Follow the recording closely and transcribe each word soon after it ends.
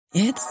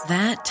It's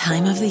that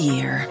time of the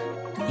year.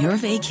 Your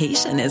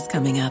vacation is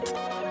coming up.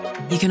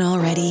 You can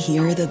already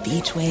hear the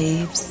beach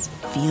waves,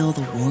 feel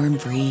the warm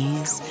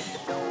breeze,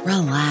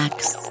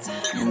 relax,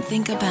 and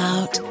think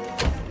about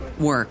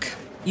work.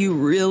 You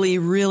really,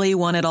 really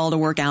want it all to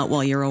work out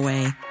while you're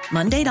away.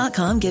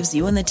 Monday.com gives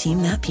you and the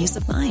team that peace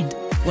of mind.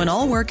 When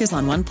all work is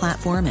on one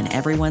platform and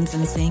everyone's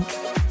in sync,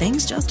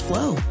 things just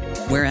flow.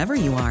 Wherever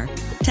you are,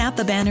 tap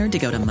the banner to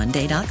go to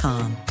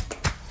Monday.com.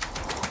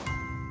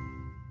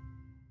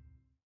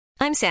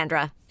 I'm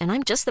Sandra, and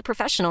I'm just the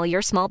professional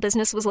your small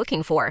business was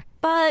looking for.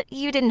 But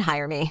you didn't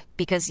hire me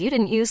because you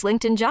didn't use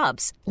LinkedIn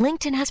Jobs.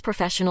 LinkedIn has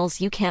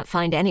professionals you can't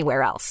find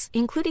anywhere else,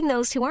 including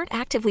those who aren't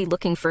actively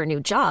looking for a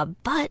new job,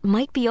 but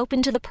might be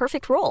open to the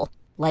perfect role,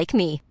 like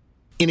me.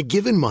 In a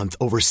given month,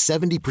 over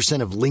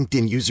 70% of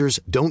LinkedIn users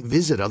don't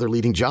visit other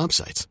leading job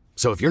sites.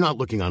 So if you're not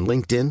looking on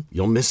LinkedIn,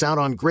 you'll miss out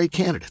on great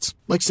candidates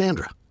like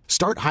Sandra.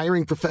 Start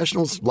hiring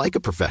professionals like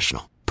a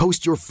professional.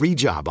 Post your free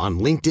job on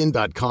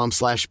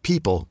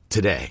linkedin.com/people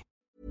today.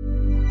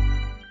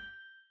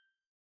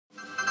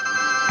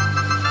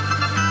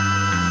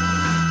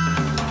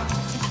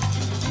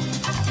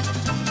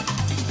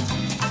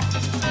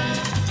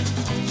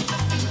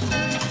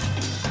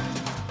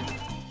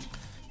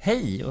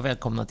 Hej och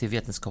välkomna till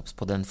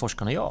Vetenskapspodden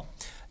Forskarna och jag.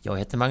 Jag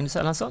heter Magnus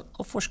Erlandsson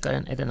och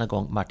forskaren är denna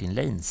gång Martin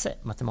Leinse,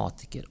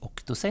 matematiker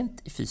och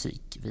docent i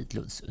fysik vid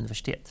Lunds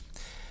universitet.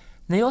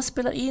 När jag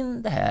spelar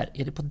in det här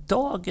är det på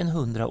dagen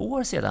 100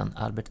 år sedan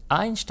Albert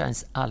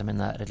Einsteins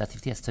allmänna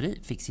relativitetsteori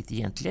fick sitt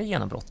egentliga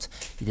genombrott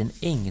i den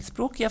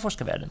engelskspråkiga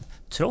forskarvärlden,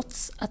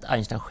 trots att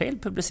Einstein själv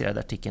publicerade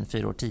artikeln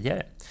 4 år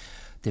tidigare.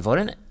 Det var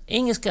den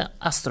engelska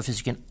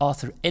astrofysikern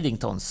Arthur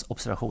Eddingtons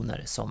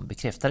observationer som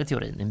bekräftade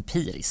teorin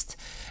empiriskt.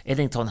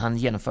 Eddington han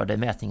genomförde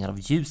mätningar av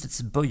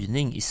ljusets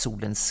böjning i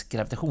solens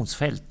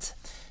gravitationsfält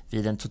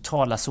vid den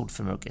totala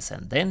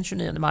solförmörkelsen den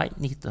 29 maj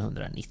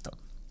 1919.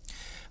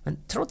 Men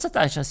trots att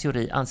Einsteins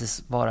teori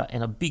anses vara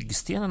en av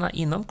byggstenarna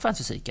inom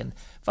kvantfysiken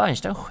var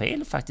Einstein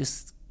själv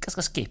faktiskt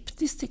ganska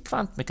skeptisk till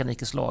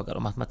kvantmekanikens lagar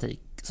och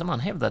matematik som han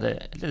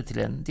hävdade ledde till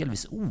en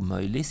delvis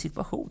omöjlig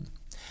situation.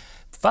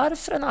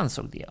 Varför han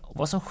ansåg det och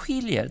vad som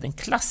skiljer den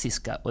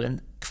klassiska och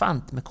den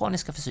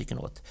kvantmekaniska fysiken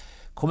åt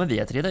kommer vi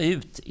att reda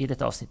ut i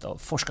detta avsnitt av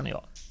Forskarna och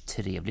jag.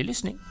 Trevlig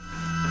lyssning!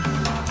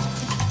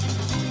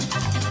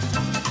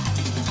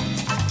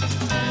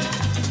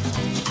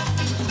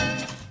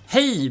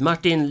 Hej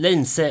Martin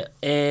Leinse,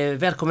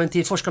 välkommen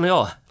till Forskarna och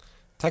jag.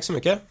 Tack så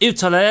mycket.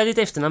 Uttalar jag ditt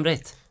efternamn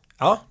rätt?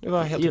 Ja, det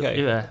var helt okej.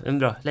 Du är en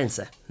bra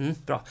Leinse.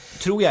 Bra.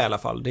 Tror jag i alla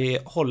fall. Det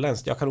är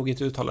holländskt. Jag kan nog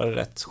inte uttala det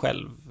rätt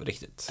själv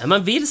riktigt.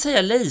 Man vill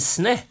säga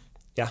Leisne.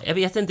 Ja. Jag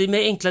vet inte, det är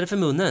mer enklare för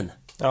munnen.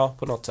 Ja,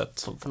 på något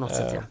sätt. På något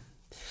sätt, ja.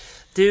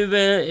 Du,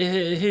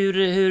 hur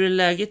är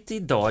läget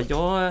idag?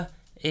 Jag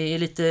är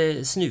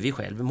lite snuvig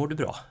själv. Mår du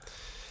bra?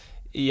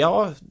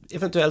 Ja,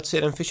 eventuellt så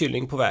är det en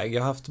förkylning på väg.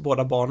 Jag har haft,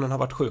 båda barnen har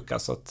varit sjuka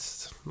så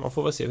att man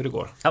får väl se hur det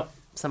går. Ja,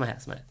 samma här.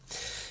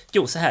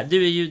 Jo, så här.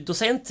 Du är ju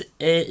docent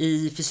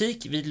i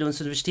fysik vid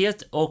Lunds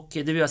universitet och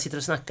du och jag sitter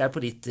och snackar på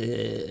ditt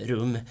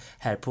rum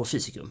här på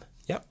Fysikum.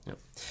 Ja.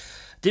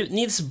 Du,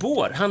 Niels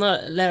Bohr, han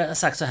har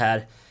sagt så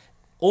här: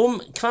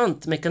 om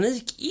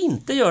kvantmekanik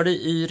inte gör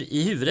dig yr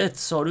i huvudet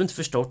så har du inte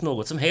förstått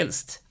något som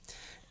helst.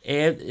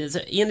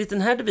 Enligt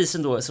den här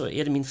devisen då så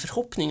är det min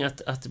förhoppning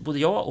att både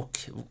jag och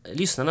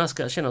lyssnarna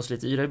ska känna oss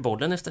lite yra i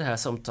bollen efter det här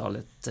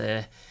samtalet.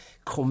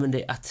 Kommer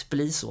det att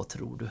bli så,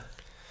 tror du?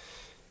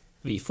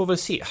 Vi får väl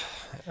se.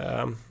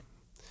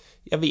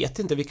 Jag vet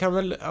inte, vi kan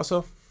väl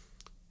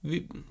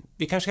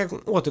vi kanske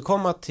kan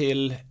återkomma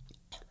till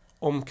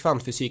om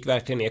kvantfysik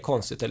verkligen är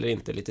konstigt eller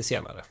inte lite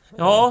senare.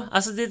 Ja,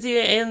 alltså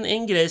det är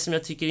en grej som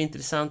jag tycker är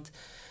intressant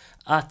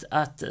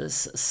att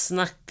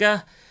snacka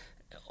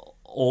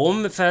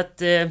om, för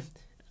att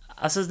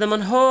alltså när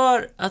man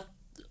hör att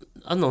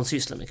någon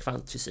sysslar med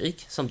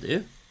kvantfysik som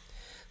du,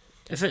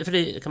 för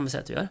det kan man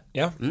säga att du gör.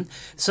 Ja.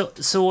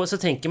 Så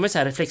tänker man så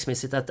här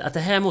reflexmässigt att det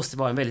här måste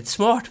vara en väldigt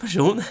smart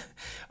person.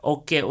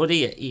 Och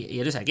det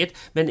är det säkert.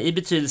 Men i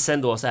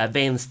betydelsen då så här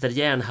vänster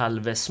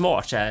hjärnhalve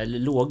smart, så här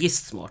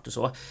logiskt smart och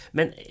så.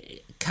 Men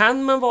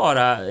kan man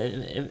vara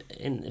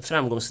en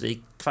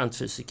framgångsrik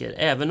kvantfysiker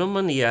även om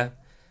man är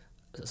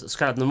så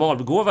kallad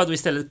normalbegåvad och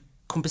istället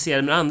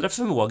kompenserar med andra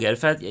förmågor?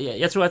 För att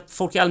jag tror att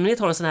folk i allmänhet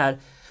har en sån här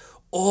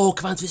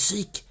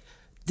kvantfysik,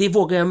 det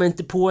vågar jag mig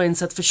inte på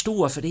ens att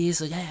förstå för det är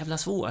så jävla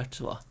svårt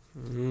så.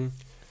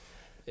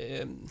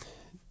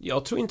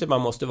 Jag tror inte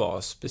man måste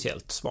vara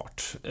speciellt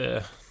smart.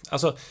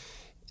 Alltså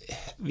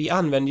vi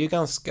använder ju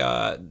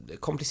ganska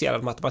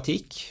komplicerad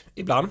matematik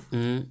ibland.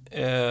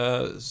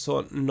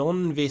 Så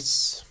någon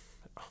viss,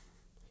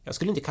 jag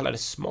skulle inte kalla det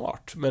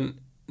smart, men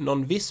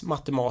någon viss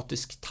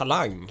matematisk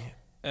talang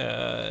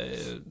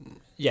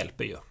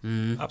hjälper ju.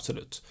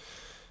 Absolut.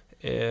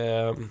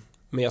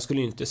 Men jag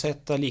skulle inte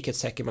sätta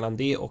likhetstecken mellan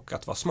det och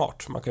att vara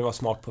smart. Man kan ju vara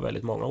smart på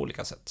väldigt många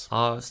olika sätt.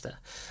 Ja, just det.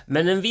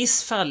 Men en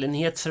viss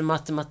fallenhet för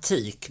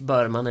matematik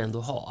bör man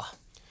ändå ha.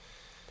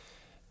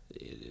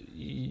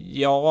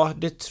 Ja,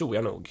 det tror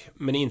jag nog.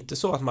 Men inte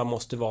så att man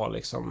måste vara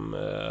liksom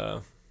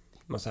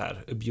någon så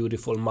här a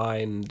beautiful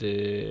mind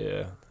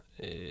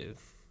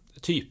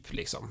typ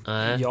liksom.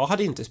 Jag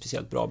hade inte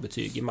speciellt bra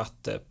betyg i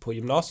matte på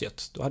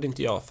gymnasiet. Då hade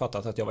inte jag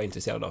fattat att jag var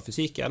intresserad av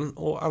fysiken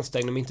och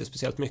ansträngde mig inte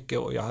speciellt mycket,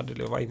 och jag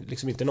var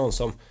liksom inte någon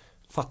som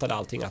fattade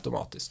allting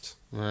automatiskt.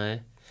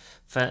 Nej.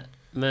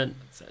 Men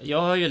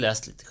jag har ju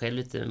läst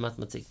lite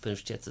matematik på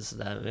universitetet och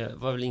sådär. Jag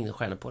var väl ingen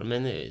stjärna på det,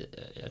 men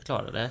jag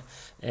klarade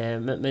det.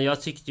 Men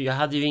jag tyckte, jag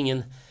hade ju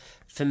ingen...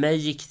 För mig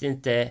gick det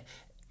inte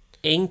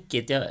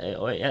enkelt.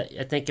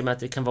 Jag tänker mig att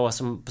det kan vara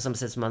som, på samma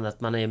sätt som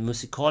att man är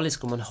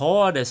musikalisk. Om man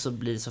har det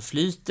så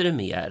flyter det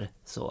mer.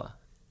 Så.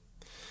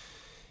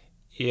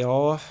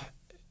 Ja,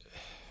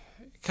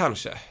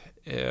 kanske.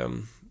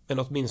 Men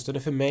åtminstone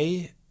för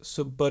mig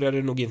så började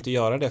det nog inte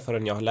göra det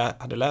förrän jag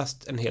hade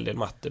läst en hel del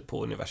matte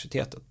på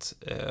universitetet.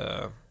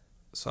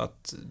 Så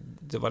att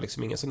det var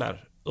liksom ingen sån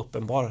här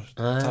uppenbar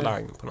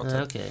talang på något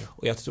sätt. Okay.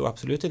 Och jag tror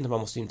absolut inte, man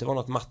måste inte vara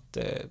något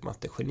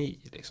mattegeni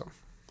liksom.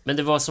 Men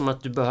det var som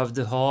att du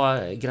behövde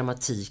ha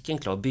grammatiken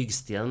klar,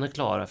 byggstenarna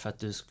klara för att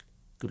du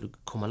skulle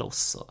komma loss.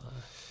 Så.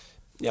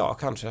 Ja,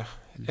 kanske.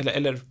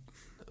 Eller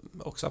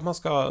också att man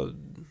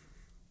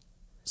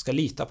ska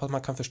lita på att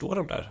man kan förstå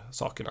de där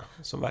sakerna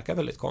som verkar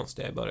väldigt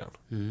konstiga i början.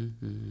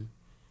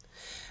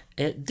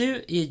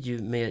 Du är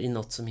ju med i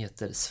något som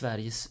heter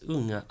Sveriges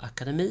Unga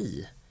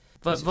Akademi.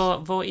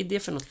 Vad är det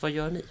för något? Vad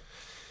gör ni?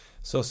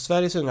 Så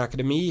Sveriges Unga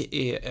Akademi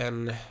är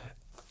en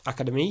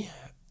akademi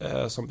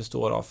som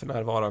består av för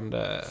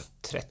närvarande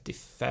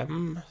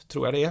 35,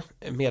 tror jag det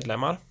är,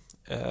 medlemmar.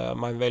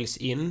 Man väljs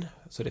in,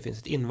 så det finns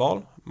ett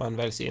inval. Man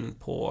väljs in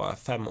på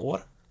 5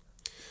 år.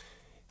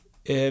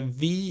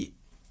 Vi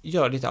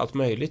gör lite allt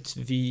möjligt.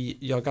 Vi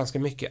gör ganska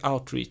mycket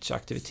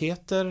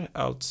outreach-aktiviteter,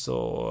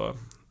 alltså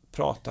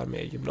pratar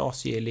med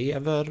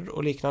gymnasieelever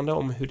och liknande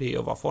om hur det är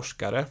att vara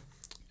forskare.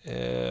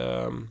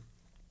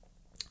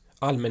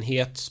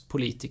 Allmänhet,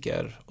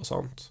 politiker och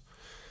sånt.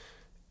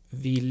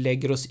 Vi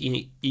lägger oss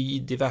in i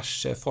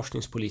diverse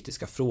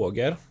forskningspolitiska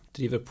frågor,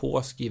 driver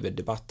på, skriver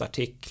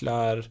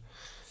debattartiklar,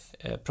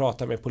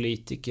 pratar med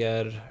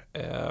politiker.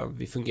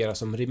 Vi fungerar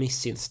som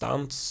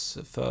remissinstans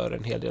för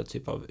en hel del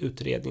typ av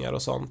utredningar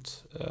och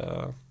sånt.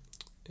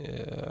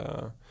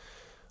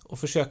 Och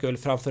försöker väl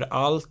framför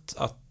allt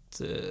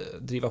att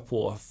driva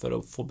på för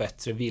att få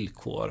bättre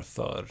villkor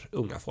för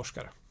unga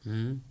forskare.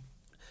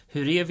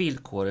 Hur är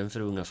villkoren för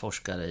unga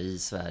forskare i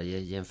Sverige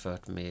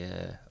jämfört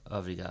med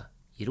övriga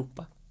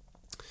Europa?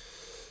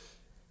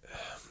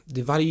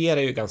 Det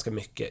varierar ju ganska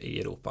mycket i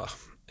Europa.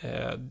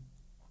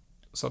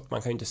 Så att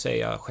man kan inte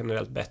säga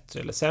generellt bättre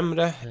eller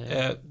sämre.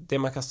 Det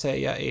man kan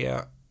säga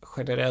är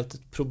generellt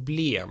ett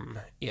problem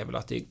är väl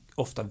att det är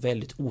ofta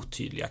väldigt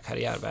otydliga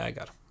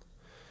karriärvägar.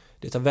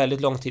 Det tar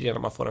väldigt lång tid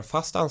innan man får en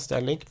fast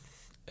anställning.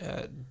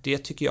 Det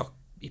tycker jag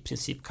i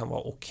princip kan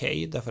vara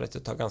okej, därför att det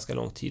tar ganska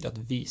lång tid att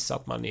visa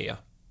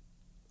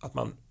att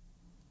man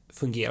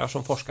fungerar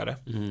som forskare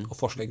och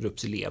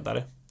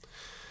forskargruppsledare.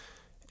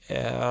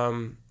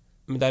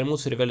 Men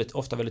däremot så är det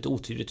ofta väldigt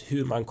otydligt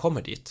hur man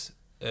kommer dit.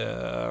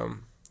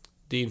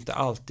 Det är inte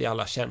alltid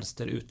alla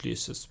tjänster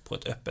utlyses på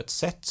ett öppet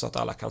sätt så att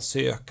alla kan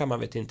söka. Man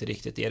vet inte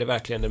riktigt, är det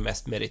verkligen den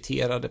mest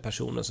meriterade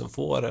personen som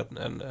får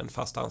en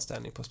fast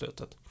anställning på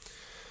slutet?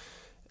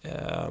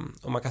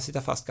 Och man kan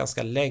sitta fast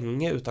ganska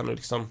länge utan att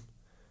liksom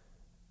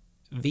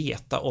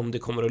veta om det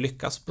kommer att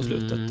lyckas på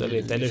slutet eller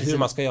inte, eller hur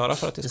man ska göra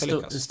för att det ska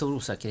lyckas. En stor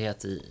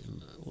osäkerhet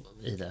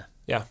i det.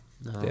 Ja,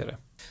 det är det.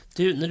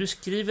 Du, när du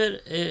skriver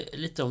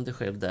lite om dig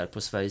själv där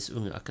på Sveriges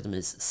Unga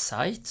Akademis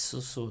sajt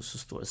så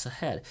står det så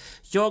här: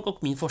 jag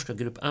och min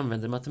forskargrupp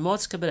använder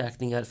matematiska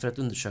beräkningar för att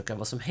undersöka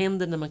vad som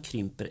händer när man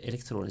krymper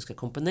elektroniska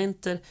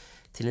komponenter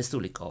till en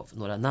storlek av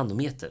några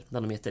nanometer.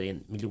 Nanometer är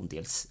en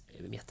miljondels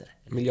meter.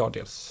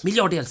 Miljardels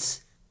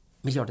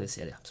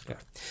är det, absolut.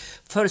 Ja.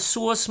 För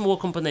så små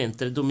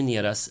komponenter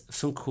domineras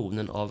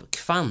funktionen av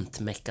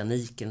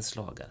kvantmekanikens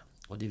lagar.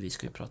 Och vi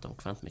ska ju prata om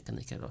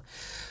kvantmekanik idag.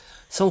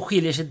 Som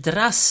skiljer sig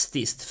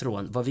drastiskt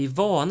från vad vi är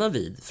vana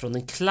vid från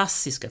den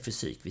klassiska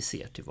fysik vi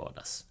ser till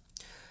vardags.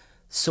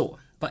 Så,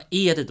 vad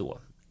är det då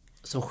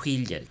som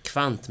skiljer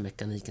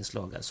kvantmekanikens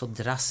lagar så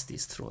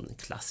drastiskt från den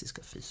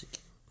klassiska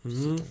fysiken?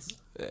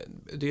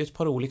 Det är ett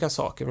par olika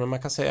saker, men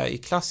man kan säga i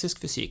klassisk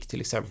fysik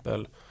till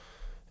exempel,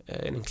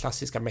 den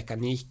klassiska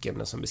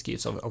mekaniken som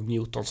beskrivs av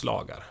Newtons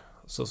lagar,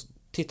 så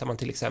tittar man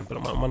till exempel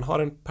om man har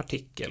en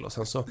partikel och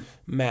sen så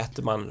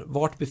mäter man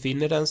vart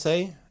befinner den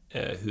sig,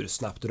 hur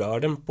snabbt rör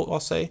den på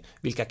sig,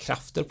 vilka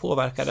krafter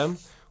påverkar den,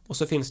 och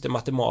så finns det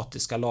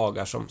matematiska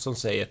lagar som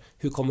säger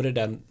hur kommer det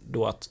den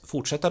då att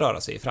fortsätta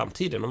röra sig i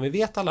framtiden. Om vi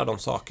vet alla de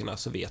sakerna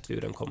så vet vi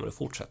hur den kommer att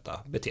fortsätta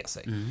bete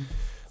sig.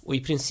 Och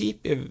i princip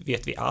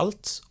vet vi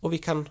allt, och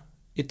vi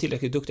är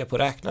tillräckligt duktiga på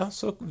att räkna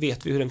så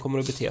vet vi hur den kommer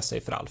att bete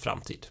sig för all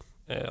framtid,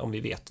 om vi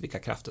vet vilka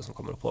krafter som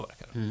kommer att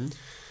påverka den.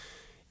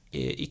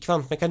 I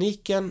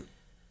kvantmekaniken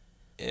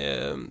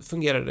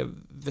fungerar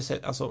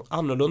det alltså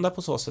annorlunda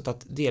på så sätt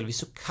att delvis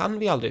så kan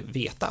vi aldrig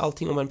veta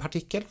allting om en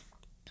partikel.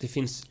 Det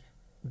finns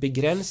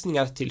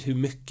begränsningar till hur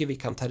mycket vi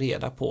kan ta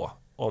reda på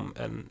om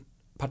en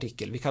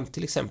partikel. Vi kan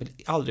till exempel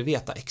aldrig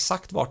veta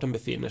exakt vart den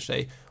befinner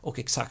sig och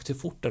exakt hur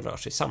fort den rör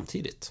sig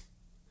samtidigt.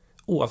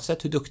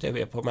 Oavsett hur duktiga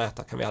vi är på att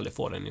mäta kan vi aldrig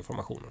få den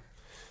informationen.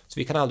 Så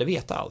vi kan aldrig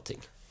veta allting.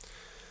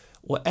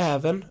 Och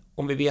även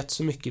om vi vet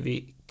så mycket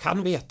vi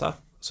kan veta,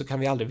 så kan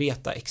vi aldrig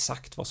veta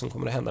exakt vad som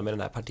kommer att hända med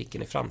den här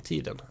partikeln i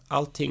framtiden.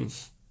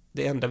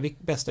 Det enda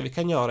bästa vi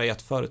kan göra är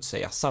att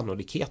förutsäga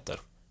sannolikheter.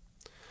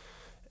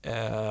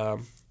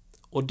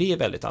 Och det är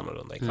väldigt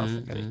annorlunda i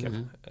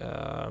kvantmekaniken.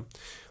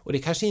 Och det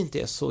kanske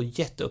inte är så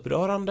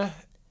jätteupprörande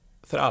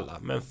för alla,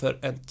 men för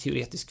en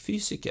teoretisk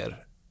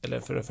fysiker eller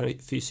för en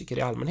fysiker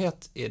i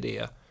allmänhet är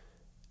det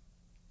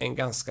en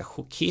ganska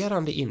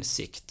chockerande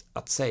insikt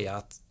att säga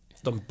att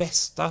de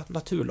bästa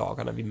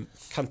naturlagarna vi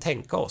kan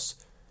tänka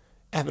oss,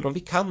 även om vi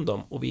kan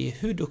dem och vi är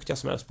hur duktiga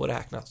som helst på att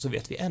räkna, så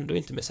vet vi ändå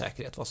inte med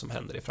säkerhet vad som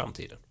händer i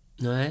framtiden.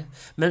 Nej,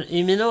 men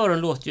i mina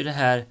öron låter ju det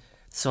här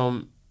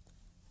som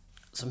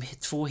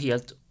två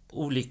helt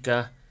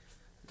olika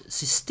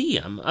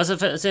system. Alltså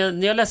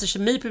när jag läste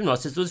kemi på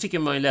gymnasiet, då fick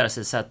man ju lära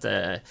sig så att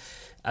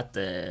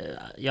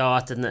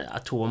en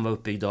atom var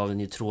uppbyggd av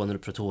neutroner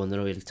och protoner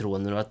och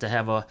elektroner, och att det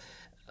här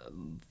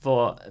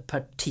var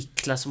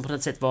partiklar som på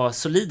något sätt var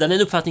solida.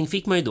 Den uppfattning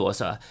fick man ju då.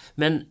 Så.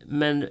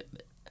 Men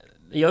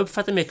jag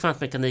uppfattar med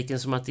kvantmekaniken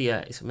som att det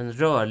är liksom en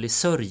rörlig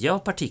sörja av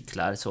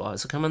partiklar.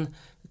 Så kan man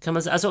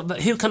alltså,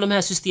 hur kan de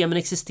här systemen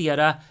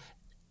existera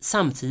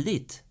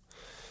samtidigt?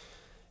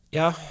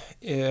 Ja,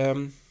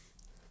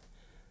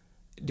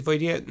 det var ju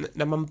det,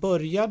 när man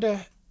började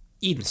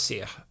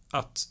inse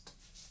att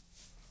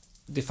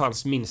det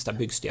fanns minsta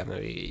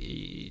byggstenar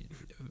i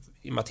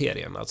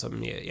materien, alltså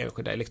med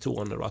enskilda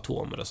elektroner och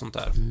atomer och sånt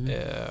där.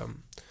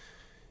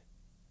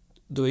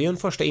 Då är ju en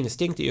första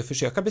instinkt att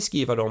försöka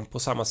beskriva dem på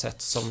samma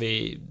sätt som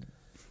vi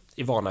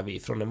är vana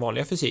vid från den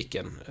vanliga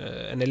fysiken.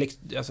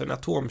 En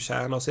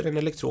atomkärna, och så är det en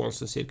elektron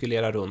som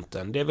cirkulerar runt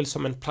den. Det är väl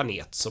som en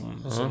planet,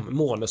 som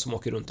måne som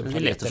åker runt en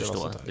planet. Det är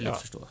lätt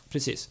att förstå.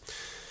 Precis.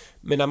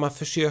 Men när man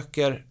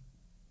försöker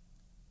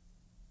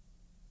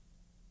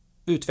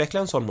utveckla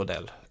en sån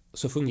modell,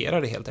 så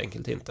fungerar det helt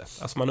enkelt inte.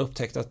 Alltså man har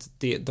upptäckt att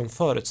de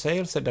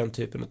förutsägelser den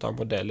typen av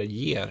modeller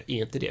ger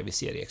är inte det vi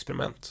ser i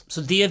experiment.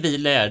 Så det vi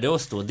lärde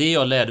oss då, det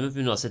jag lärde mig på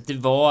gymnasiet, det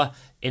var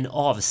en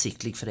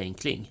avsiktlig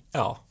förenkling?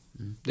 Ja,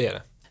 det är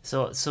det.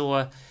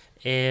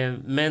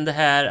 Men det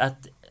här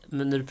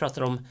men när du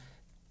pratar om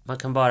man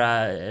kan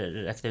bara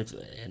räkna ut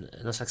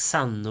någon slags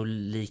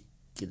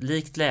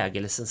sannolikt läge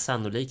eller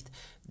sannolikt,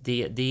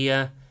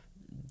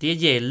 det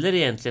gäller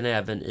egentligen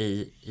även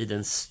i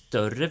den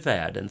större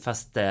världen,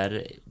 fast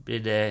där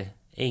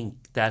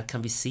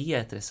kan vi se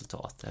ett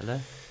resultat, eller?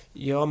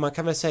 Ja, man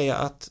kan väl säga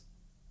att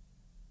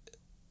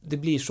det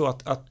blir så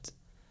att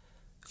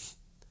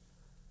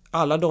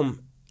alla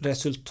de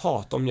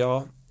resultat,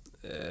 om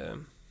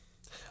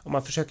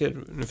man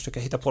försöker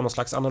hitta på någon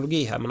slags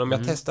analogi här, men om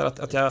jag testar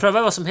att jag...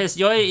 Pröva vad som helst.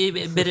 Jag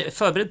är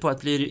förberedd på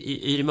att bli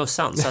yr i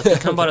mössan, så att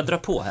jag kan bara dra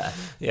på här.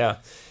 Ja.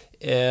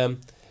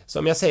 Så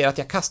om jag säger att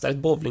jag kastar ett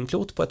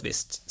bowlingklot på ett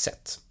visst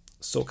sätt,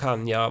 så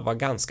kan jag vara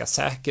ganska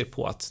säker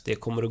på att det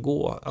kommer att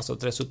gå, alltså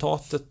att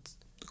resultatet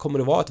kommer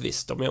att vara ett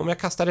visst. Om jag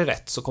kastar det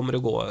rätt så kommer det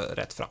gå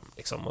rätt fram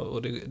liksom,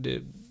 och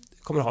det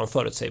kommer att ha en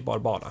förutsägbar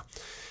bana.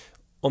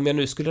 Om jag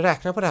nu skulle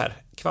räkna på det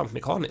här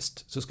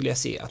kvantmekaniskt, så skulle jag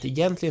se att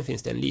egentligen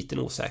finns det en liten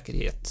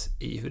osäkerhet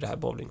i hur det här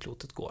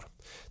bowlingklotet går.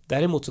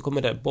 Däremot så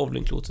kommer det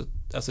bowlingklotet,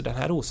 alltså den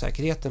här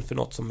osäkerheten för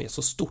något som är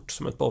så stort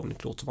som ett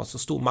bowlingklot, som har så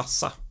stor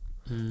massa,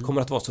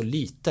 kommer att vara så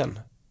liten.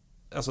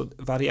 Alltså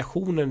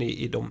variationen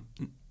i de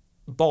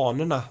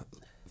banorna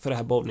för det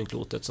här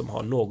bowlingklotet som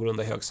har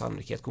någorlunda hög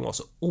sannolikhet kommer att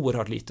vara så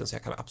oerhört liten, så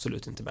jag kan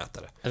absolut inte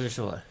mäta det. Jag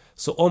förstår.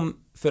 Så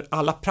för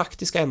alla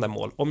praktiska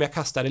ändamål, om jag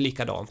kastar det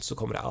likadant, så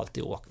kommer det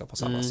alltid åka på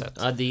samma sätt.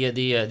 Ja,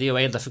 det är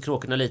att elda för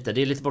kråkorna lite.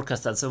 Det är lite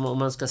bortkastat. Så om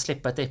man ska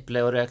släppa ett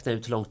äpple och räkna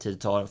ut hur lång tid det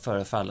tar för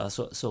att falla,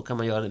 så kan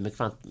man göra det med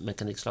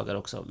kvantmekanikslagar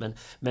också.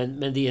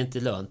 Men det är inte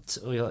lönt,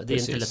 och det är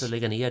inte lätt att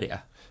lägga ner det.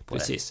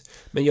 Precis.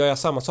 Men gör jag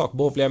samma sak,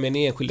 bowlar jag med en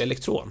enskild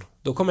elektron,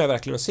 då kommer jag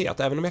verkligen att se att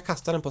även om jag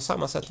kastar den på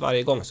samma sätt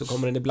varje gång, så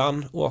kommer den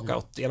ibland åka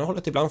åt ena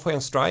hållet, ibland får jag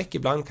en strike,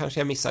 ibland kanske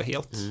jag missar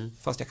helt,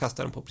 fast jag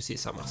kastar den på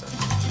precis samma sätt.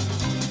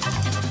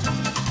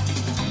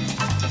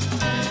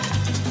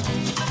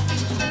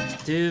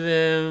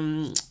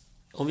 Du,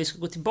 om vi ska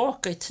gå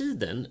tillbaka i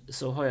tiden,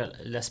 så har jag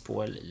läst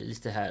på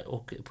lite här,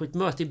 och på ett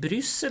möte i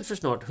Bryssel för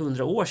snart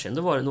 100 år sedan,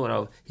 då var det några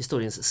av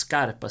historiens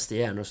skarpaste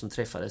hjärnor som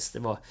träffades. Det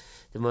var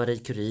Marie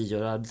Curie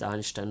och Albert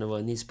Einstein,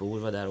 och Niels Bohr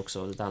var där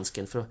också,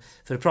 dansken, för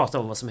att prata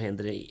om vad som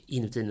händer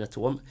inuti en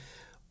atom.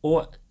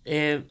 Och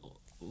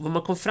vad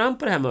man kom fram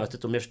på det här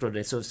mötet, om jag förstår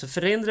det, så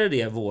förändrade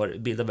det vår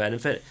bild av världen,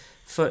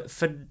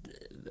 för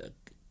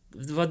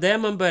det var där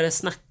man började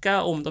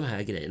snacka om de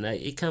här grejerna,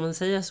 kan man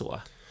säga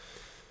så?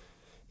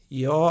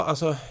 Ja,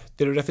 alltså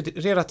det du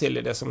refererar till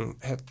är det som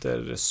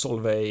heter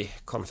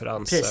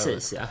Solvay-konferensen.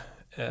 Precis, ja.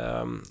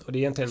 Och det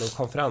är egentligen en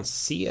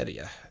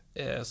konferensserie.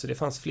 Så det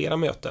fanns flera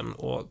möten,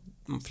 och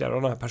flera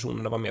av de här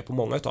personerna var med på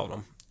många av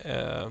dem.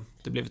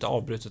 Det blev lite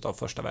avbrutet av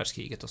första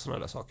världskriget och sådana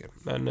där saker.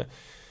 Men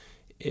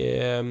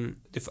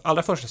Det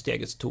allra första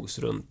steget togs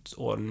runt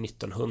år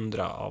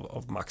 1900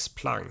 av Max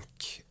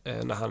Planck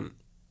när han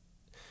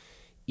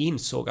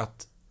insåg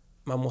att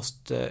man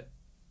måste,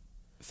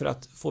 för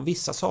att få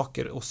vissa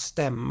saker att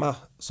stämma,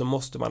 så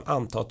måste man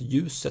anta att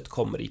ljuset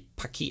kommer i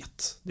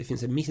paket. Det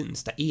finns en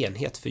minsta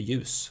enhet för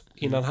ljus.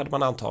 Innan hade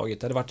man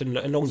antagit, det hade varit en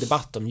lång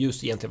debatt om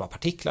ljus egentligen var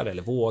partiklar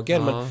eller vågor,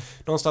 men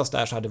någonstans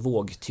där så hade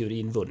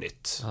vågteorin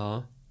vunnit.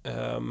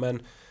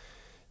 Men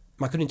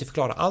man kunde inte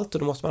förklara allt, och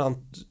då måste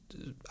man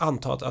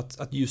anta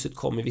att ljuset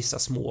kom i vissa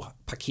små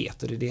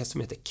paket, och det är det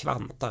som heter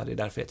kvanta. Det är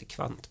därför det heter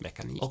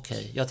kvantmekanik.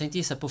 Okej, jag tänkte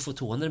gissa på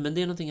fotoner, men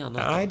det är någonting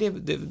annat. Nej,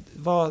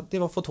 det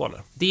var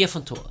fotoner. Det är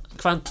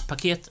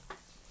kvantpaket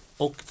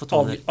och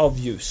fotoner. Av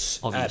ljus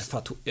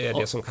är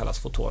det som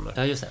kallas fotoner.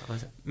 Ja, just det.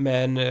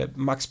 Men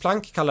Max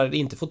Planck kallade det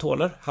inte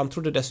fotoner. Han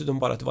trodde dessutom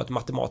bara att det var ett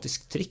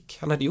matematiskt trick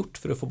han hade gjort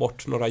för att få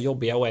bort några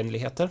jobbiga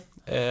oändligheter.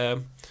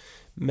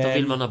 Men, då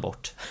vill man ha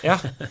bort. Ja,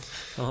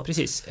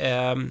 precis.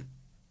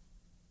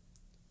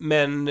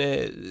 Men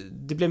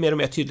det blev mer och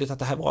mer tydligt att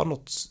det här var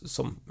något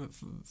som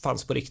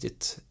fanns på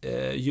riktigt.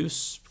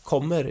 Ljus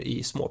kommer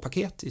i små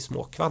paket, i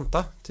små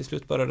kvanta. Till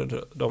slut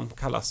började de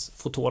kallas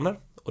fotoner.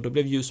 Och då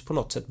blev ljus på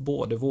något sätt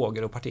både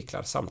vågor och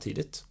partiklar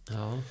samtidigt.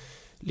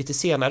 Lite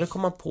senare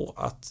kom man på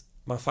att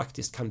man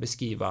faktiskt kan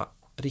beskriva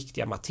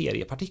riktiga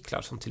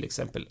materiepartiklar, som till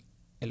exempel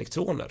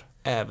elektroner,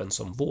 även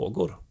som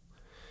vågor.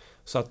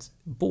 Så att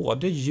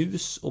både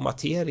ljus och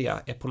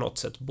materia är på något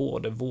sätt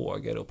både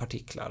vågor och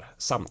partiklar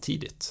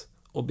samtidigt,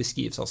 och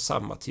beskrivs av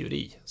samma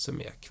teori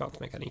som är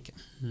kvantmekaniken.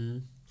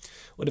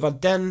 Och det var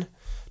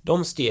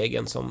de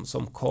stegen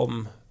som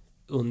kom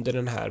under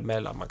den här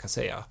mellan, man kan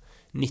säga,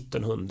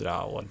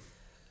 1900 och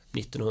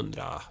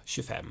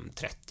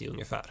 1925-30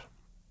 ungefär.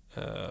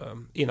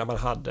 Innan man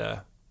hade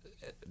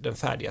den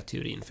färdiga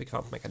teorin för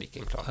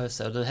kvantmekaniken klar. Ja, just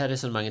det. Och den här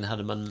resonemangen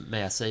hade man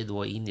med sig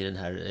då in i den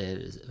här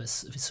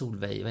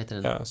Solveig, vad heter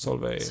den? Ja,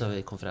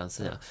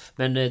 Solveig-konferensen, ja.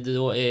 Men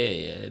då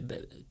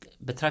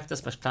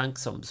betraktas Max Planck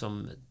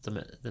som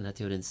den här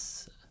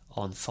teorins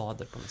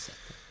anfader på något sätt.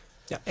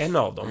 Ja, en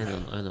av dem.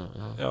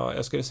 Ja,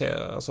 jag skulle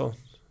säga, alltså,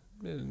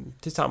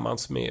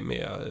 tillsammans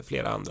med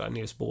flera andra,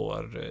 Niels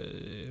Bohr,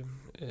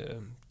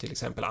 till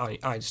exempel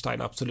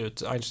Einstein,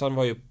 absolut. Einstein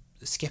var ju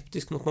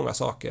skeptisk mot många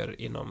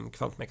saker inom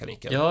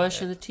kvantmekaniken. Ja, jag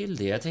känner till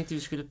det. Jag tänkte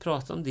vi skulle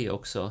prata om det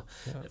också.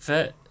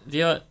 För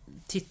jag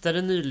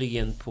tittade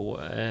nyligen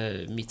på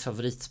mitt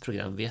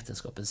favoritprogram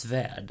Vetenskapens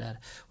värld.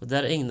 Och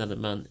där ägnade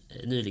man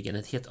nyligen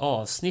ett helt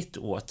avsnitt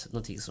åt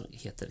någonting som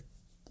heter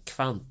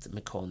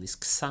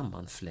kvantmekanisk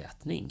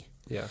sammanflätning.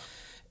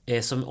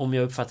 Som, om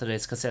jag uppfattar det,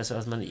 ska säga så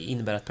att man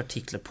innebär att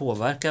partiklar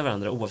påverkar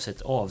varandra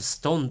oavsett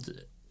avstånd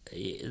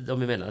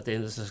de emellan. Att det är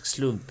en slags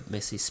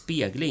slumpmässig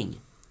spegling.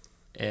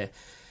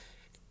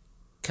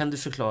 Kan du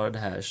förklara det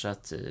här så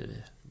att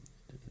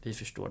vi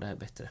förstår det här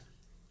bättre?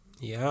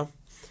 Ja.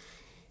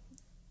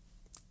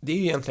 Det är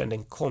ju egentligen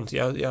den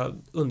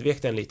jag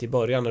undvek den lite i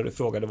början när du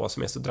frågade vad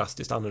som är så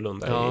drastiskt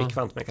annorlunda i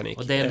kvantmekanik.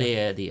 Och den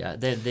är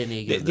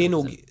det är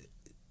nog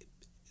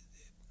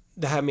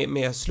det här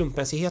med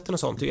slumpmässigheten och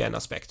sånt är ju en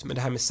aspekt, men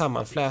det här med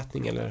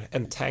sammanflätning eller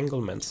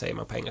entanglement säger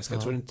man på engelska.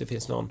 Jag tror inte det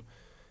finns någon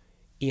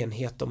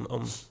enhet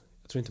om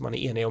jag tror inte man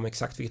är enig om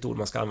exakt vilket ord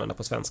man ska använda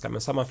på svenska,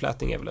 men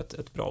sammanflätning är väl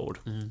ett bra ord.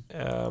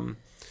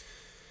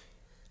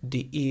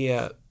 Det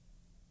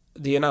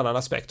är en annan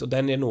aspekt, och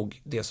den är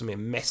nog det som är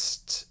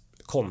mest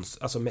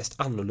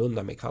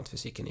annorlunda med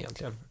kvantfysiken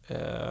egentligen.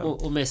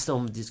 Och mest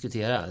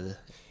omdiskuterad?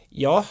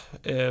 Ja,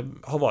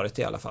 har varit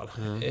det i alla fall.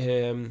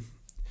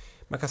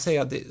 Man kan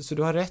säga så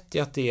du har rätt i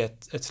att det är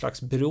ett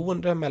slags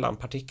beroende mellan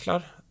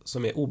partiklar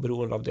som är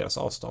oberoende av deras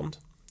avstånd.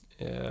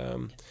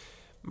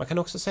 Man kan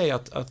också säga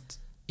att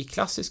i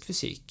klassisk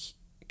fysik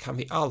kan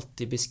vi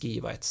alltid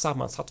beskriva ett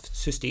sammansatt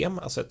system,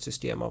 alltså ett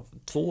system av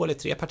 2 eller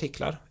 3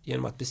 partiklar,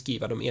 genom att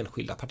beskriva de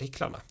enskilda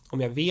partiklarna.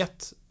 Om jag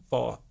vet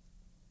vad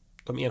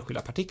de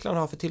enskilda partiklarna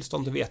har för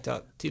tillstånd, då vet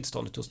jag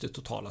tillståndet hos det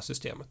totala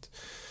systemet.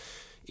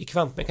 I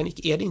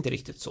kvantmekanik är det inte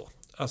riktigt så.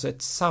 Alltså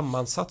ett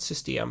sammansatt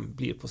system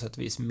blir på sätt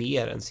och vis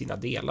mer än sina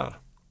delar.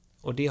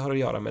 Och det har att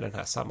göra med den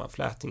här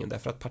sammanflätningen,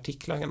 därför att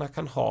partiklarna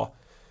kan ha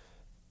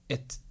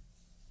ett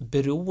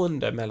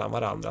beroende mellan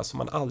varandra som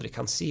man aldrig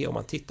kan se om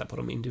man tittar på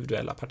de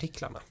individuella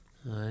partiklarna.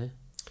 Nej.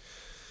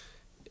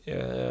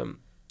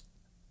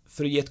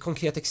 För att ge ett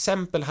konkret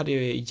exempel hade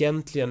jag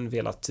egentligen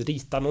velat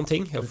rita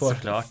någonting. Jag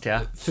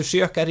får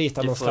försöka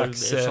rita någon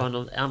slags...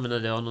 använda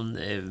det av någon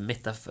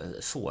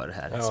metafor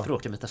här.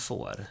 Språklig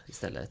metafor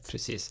istället.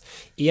 Precis.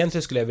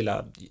 Egentligen skulle jag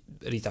vilja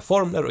rita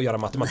formler och göra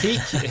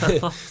matematik.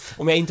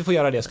 Om jag inte får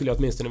göra det skulle jag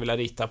åtminstone vilja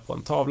rita på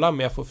en tavla,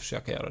 men jag får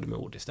försöka göra det med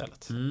ord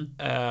istället.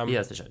 Vi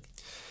gör ett försök.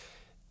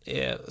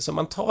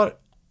 Så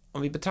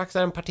om vi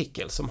betraktar en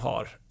partikel som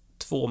har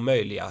 2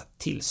 möjliga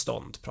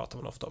tillstånd, pratar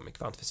man ofta om i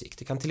kvantfysik.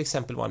 Det kan till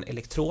exempel vara en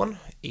elektron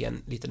i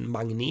en liten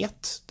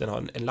magnet. Den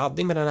har en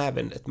laddning, men den har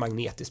även ett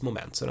magnetiskt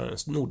moment, så den har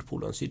en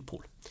nordpol och en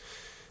sydpol.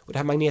 Och det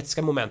här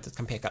magnetiska momentet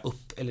kan peka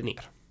upp eller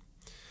ner.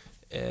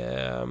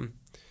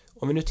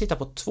 Om vi nu tittar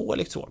på 2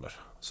 elektroner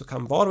så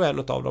kan var och en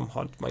av dem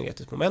ha ett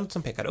magnetiskt moment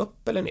som pekar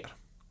upp eller ner.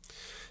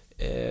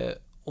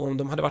 Och om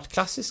de hade varit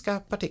klassiska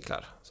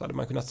partiklar så hade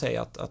man kunnat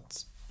säga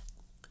att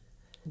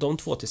de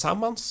två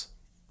tillsammans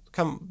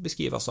kan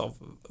beskrivas av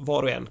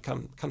var och en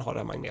kan ha det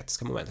här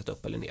magnetiska momentet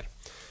upp eller ner.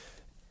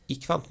 I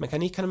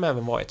kvantmekanik kan de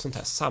även vara ett sånt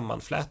här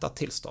sammanflätat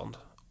tillstånd.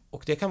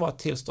 Och det kan vara ett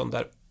tillstånd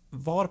där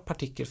var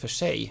partikel för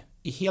sig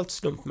är helt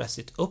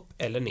slumpmässigt upp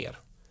eller ner.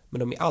 Men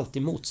de är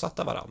alltid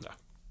motsatta varandra.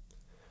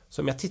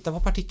 Så om jag tittar på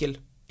partikel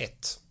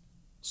 1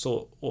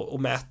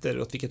 och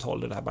mäter åt vilket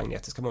håll det här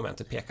magnetiska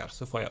momentet pekar,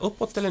 så får jag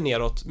uppåt eller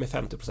neråt med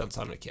 50%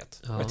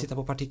 sannolikhet. Ja. Om jag tittar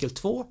på partikel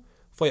 2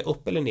 får jag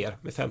upp eller ner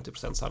med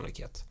 50%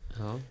 sannolikhet.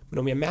 Ja. Men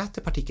om jag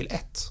mäter partikel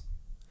 1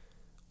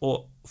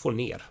 och får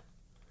ner,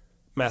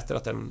 mäter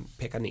att den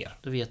pekar ner.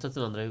 Du vet att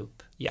den andra är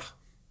upp. Ja.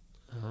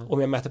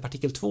 Om jag mäter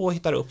partikel 2 och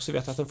hittar upp så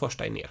vet jag att den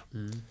första är ner.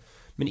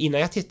 Men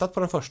innan jag tittat på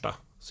den första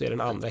så är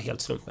den andra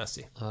helt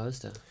slumpmässig. Ja,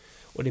 just det.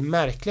 Och det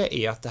märkliga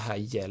är att det här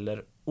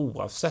gäller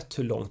oavsett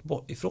hur långt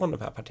bort ifrån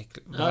de här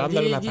partiklarna. Ja, det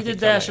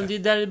är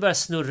där det börjar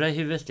snurra i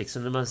huvudet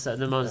liksom,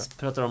 när man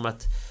pratar om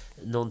att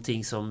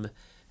någonting som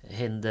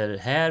händer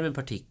här med en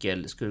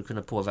partikel skulle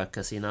kunna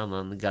påverkas i en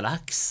annan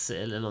galax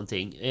eller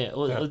någonting.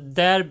 Och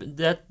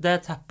där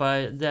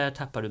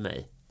tappar du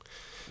mig.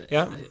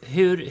 Ja.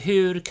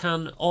 Hur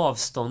kan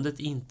avståndet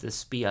inte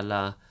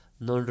spela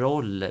någon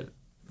roll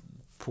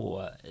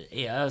på...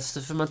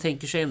 Alltså, för man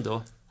tänker sig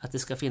ändå att det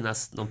ska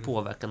finnas någon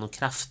påverkan, någon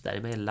kraft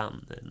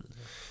däremellan.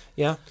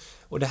 Ja,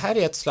 och det här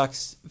är ett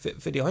slags...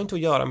 För det har inte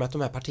att göra med att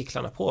de här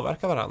partiklarna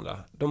påverkar varandra.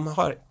 De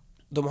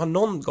har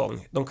någon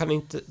gång...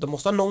 De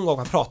måste ha någon gång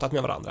ha pratat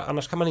med varandra.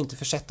 Annars kan man inte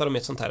försätta dem i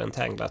ett sånt här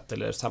entanglat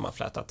eller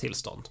sammanflätat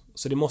tillstånd.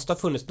 Så det måste ha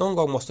funnits... Någon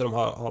gång måste de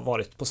ha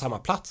varit på samma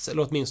plats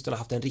eller åtminstone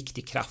haft en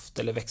riktig kraft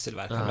eller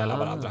växelverkan mellan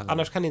varandra.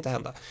 Annars kan det inte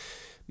hända.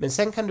 Men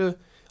sen kan du...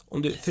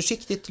 Om du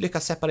försiktigt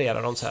lyckas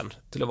separera dem sen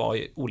till att vara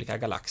i olika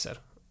galaxer,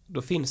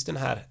 då finns den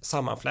här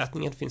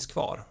sammanflätningen finns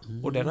kvar.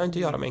 Och den har inte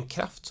att göra med en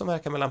kraft som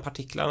verkar mellan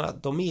partiklarna.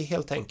 De är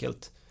helt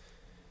enkelt...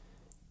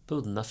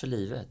 Bundna för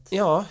livet.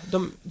 Ja,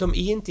 de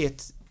är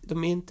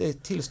inte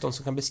ett tillstånd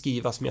som kan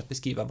beskrivas med att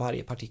beskriva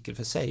varje partikel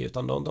för sig,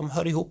 utan de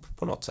hör ihop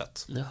på något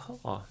sätt.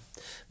 Jaha.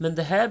 Men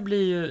det här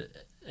blir ju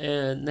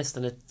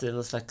nästan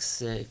någon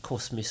slags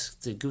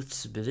kosmiskt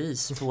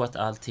gudsbevis på att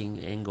allting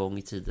en gång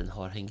i tiden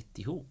har hängt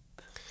ihop.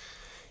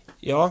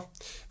 Ja,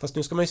 fast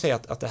nu ska man ju säga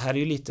att det här är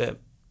ju lite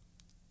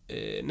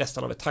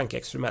nästan av ett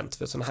tankeexperiment,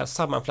 för sådana här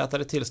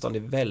sammanflätade tillstånd är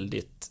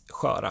väldigt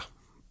sköra.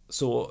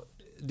 Så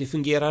det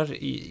fungerar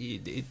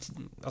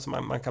alltså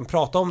man kan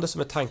prata om det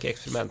som ett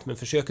tankeexperiment, men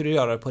försöker du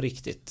göra det på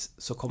riktigt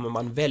så kommer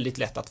man väldigt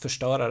lätt att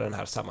förstöra den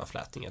här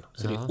sammanflätningen.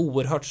 Så det är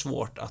oerhört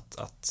svårt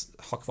att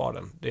ha kvar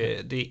den.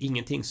 Det är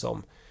ingenting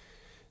som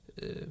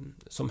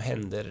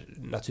händer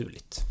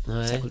naturligt.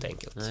 Särskilt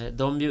enkelt.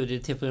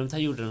 Nej, TV-programmet här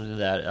gjorde de det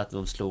där att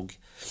de slog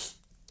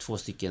 2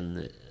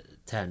 stycken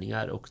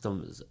tärningar och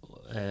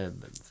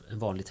en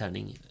vanlig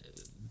tärning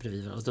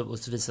bredvid, och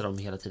så visar de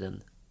hela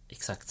tiden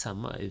exakt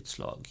samma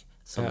utslag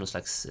som någon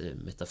slags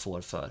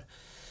metafor för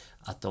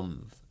att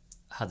de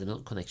hade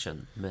någon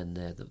connection,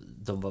 men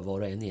de var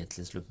var och en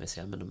egentligen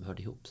slumpmässiga, men de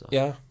hörde ihop. Så.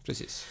 Ja,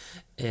 precis.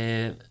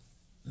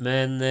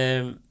 Men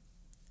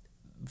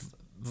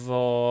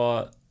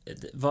vad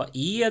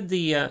är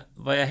det?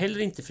 Vad jag heller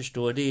inte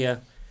förstår, det är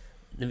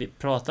när vi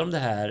pratar om det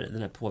här,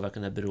 den här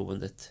påverkan, det här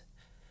beroendet,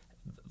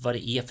 vad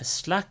det är för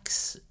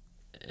slags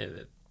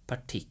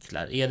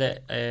partiklar. Är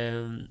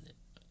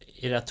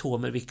det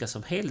atomer vilka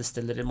som helst,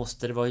 eller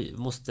måste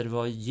det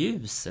vara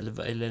ljus,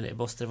 eller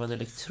måste det vara en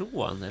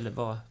elektron, eller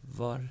var?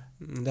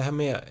 Det här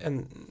med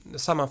en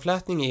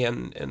sammanflätning är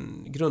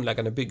en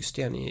grundläggande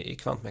byggsten i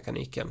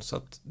kvantmekaniken, så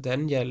att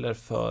den gäller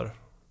för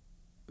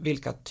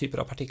vilka typer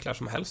av partiklar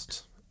som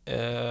helst.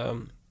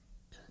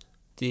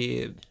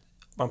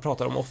 Man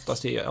pratar om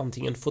oftast är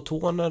antingen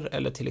fotoner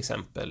eller till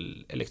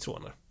exempel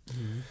elektroner.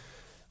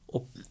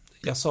 Och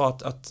jag sa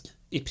att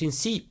i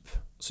princip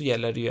så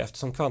gäller det ju,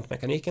 eftersom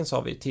kvantmekaniken,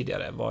 sa vi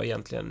tidigare, vad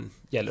egentligen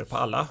gäller på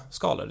alla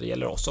skalor, det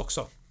gäller oss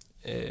också.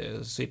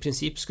 Så i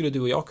princip skulle du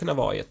och jag kunna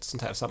vara i ett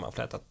sånt här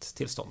sammanflätat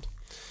tillstånd.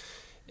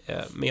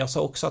 Men jag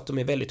sa också att de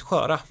är väldigt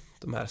sköra,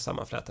 de här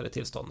sammanflätade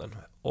tillstånden.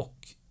 Och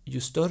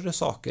ju större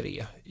saker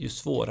är, ju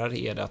svårare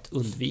är det att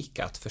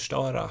undvika att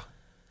förstöra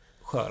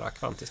sköra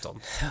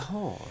kvanttillstånd.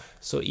 Jaha.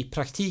 Så i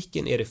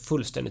praktiken är det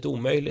fullständigt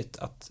omöjligt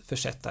att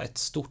försätta ett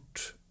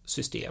stort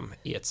system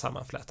i ett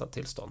sammanflätat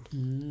tillstånd.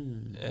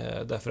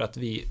 Därför att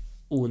vi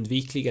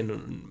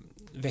oundvikligen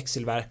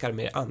växelverkar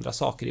med andra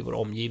saker i vår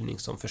omgivning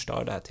som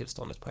förstör det här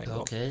tillståndet på en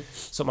gång.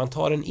 Så man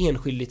tar en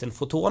enskild liten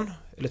foton,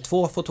 eller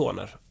 2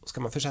 fotoner, och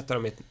ska man försätta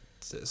dem i ett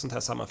sånt här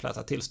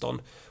sammanflätat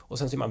tillstånd, och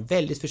sen så är man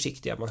väldigt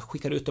försiktig, man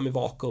skickar ut dem i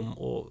vakuum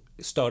och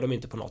stör dem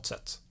inte på något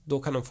sätt. Då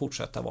kan de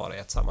fortsätta vara i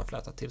ett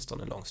sammanflätat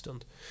tillstånd en lång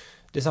stund.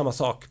 Det är samma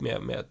sak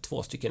med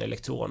 2 stycken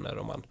elektroner,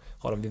 om man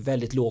har dem vid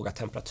väldigt låga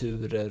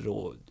temperaturer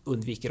och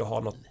undviker att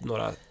ha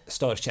några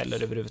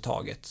störkällor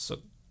överhuvudtaget, så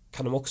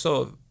kan de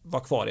också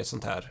vara kvar i ett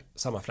sånt här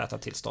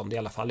sammanflätat tillstånd, i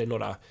alla fall i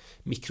några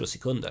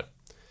mikrosekunder.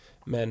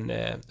 Men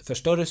för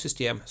större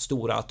system,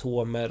 stora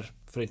atomer,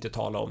 för att inte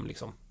tala om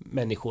liksom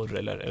människor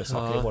eller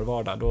saker i vår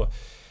vardag,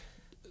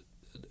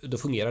 då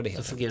fungerar det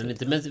helt. Då fungerar det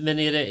inte. Men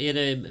är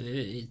det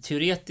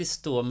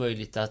teoretiskt då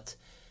möjligt att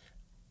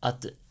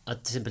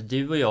till exempel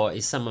du och jag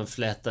är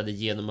sammanflätade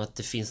genom att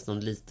det finns någon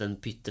liten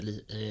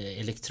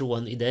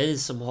elektron i dig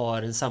som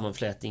har en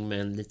sammanflätning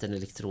med en liten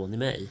elektron i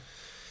mig?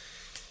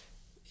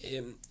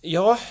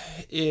 Ja.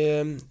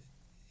 Nu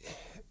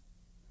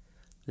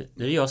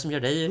är det jag som gör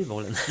dig i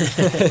bollen.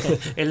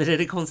 Eller är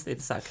det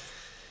konstigt sagt?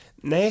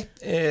 Nej,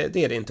 det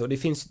är det inte. Och det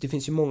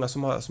finns ju många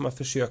som har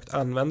försökt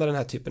använda den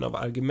här typen av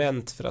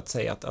argument för att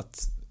säga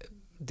att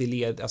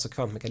alltså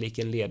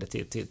kvantmekaniken leder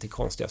till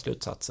konstiga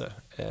slutsatser.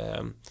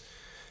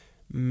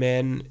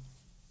 Men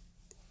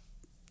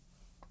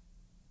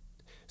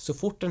så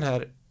fort den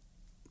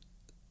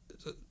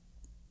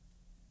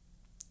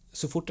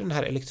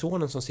här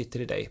elektronen som sitter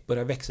i dig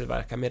börjar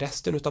växelverka med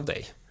resten utav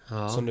dig,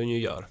 som den ju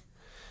gör,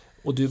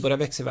 och du börjar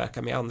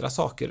växelverka med andra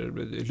saker,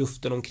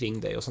 luften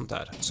omkring dig och sånt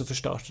där, så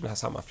förstörs den här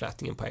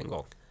sammanflätningen på en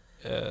gång.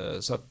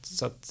 Så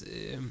att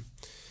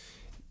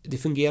det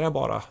fungerar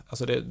bara,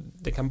 alltså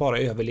det kan bara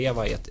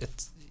överleva i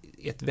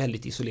ett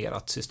väldigt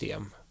isolerat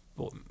system,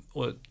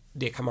 och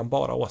det kan man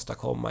bara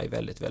åstadkomma i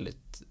väldigt,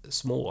 väldigt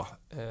små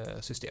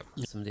system.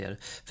 Som det är.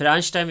 För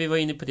Einstein, du var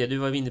inne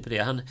på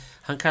det,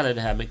 han kallade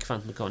det här med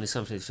kvantmekanisk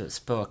sammanflätning för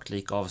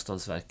spöklik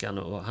avståndsverkan,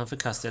 och han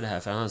förkastade det här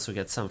för han ansåg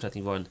att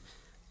sammanflätning var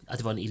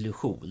en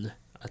illusion.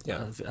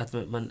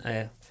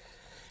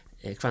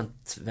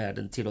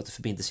 Kvantvärlden tillåter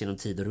förbindelse genom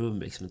tid och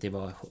rum, liksom, att det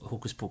var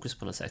hokus pokus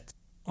på något sätt.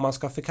 Om man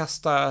ska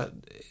förkasta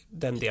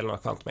den delen av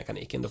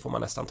kvantmekaniken, då får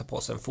man nästan ta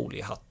på sig en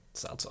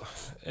foliehatt alltså.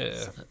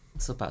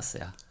 Så pass,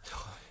 ja.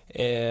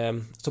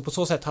 Så på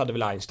så sätt hade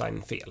väl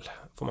Einstein fel,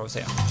 får man väl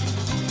säga.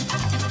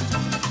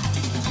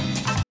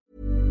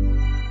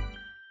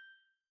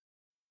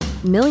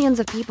 Millions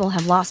of people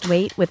have lost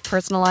weight with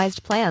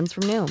personalized plans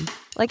from Noom.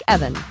 Like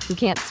Evan, who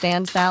can't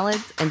stand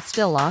salads and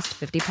still lost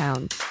 50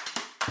 pounds.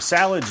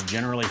 Salads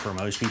generally for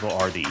most people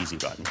are the easy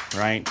button,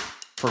 right?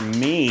 For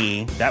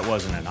me, that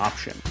wasn't an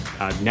option.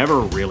 I never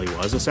really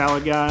was a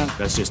salad guy.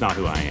 That's just not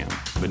who I am.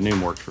 But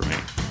Noom worked for me.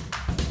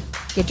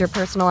 Get your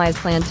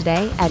personalized plan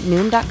today at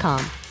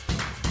Noom.com.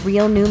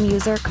 Real Noom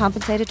user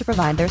compensated to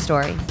provide their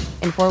story.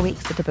 In 4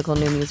 weeks, the typical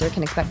Noom user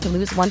can expect to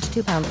lose 1 to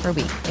 2 pounds per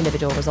week.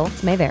 Individual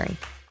results may vary.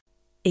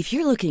 If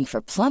you're looking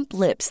for plump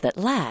lips that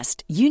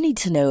last, you need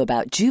to know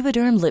about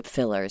Juvederm lip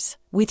fillers.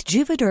 With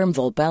Juvederm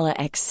Volbella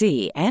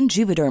XC and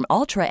Juvederm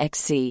Ultra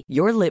XC,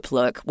 your lip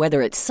look, whether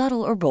it's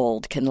subtle or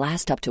bold, can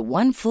last up to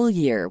 1 full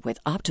year with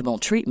optimal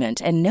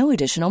treatment and no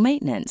additional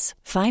maintenance.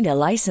 Find a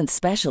licensed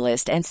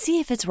specialist and see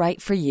if it's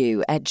right for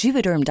you at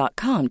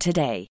Juvederm.com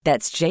today.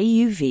 That's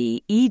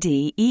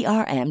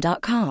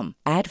JUVEDERM.com.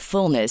 Add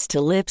fullness to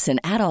lips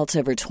in adults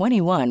over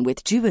 21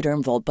 with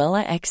Juvederm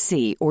Volbella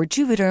XC or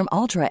Juvederm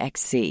Ultra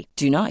XC.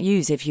 Do not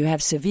use if you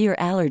have severe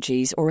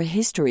allergies or a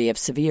history of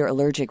severe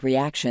allergic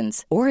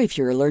reactions, or if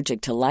you're allergic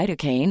to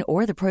lidocaine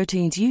or the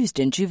proteins used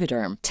in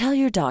Juvederm. Tell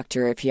your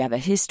doctor if you have a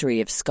history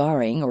of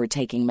scarring or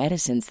taking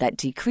medicines that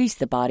decrease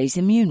the body's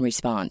immune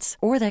response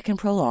or that can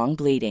prolong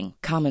bleeding.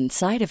 Common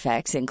side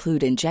effects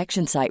include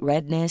injection site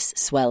redness,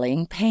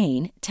 swelling,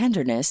 pain,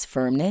 tenderness,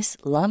 firmness,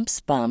 lumps,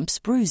 bumps,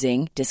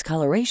 bruising,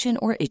 discoloration,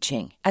 or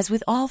itching. As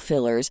with all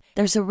fillers,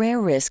 there's a rare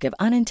risk of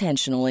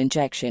unintentional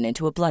injection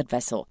into a blood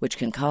vessel, which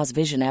can cause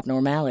vision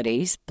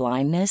abnormalities,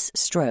 blindness,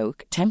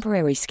 stroke,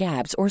 temporary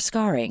scabs, or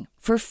scarring.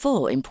 For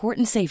full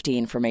important safety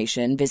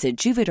information, visit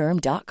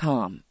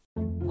Juvederm.com.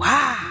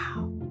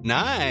 Wow!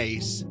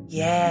 Nice!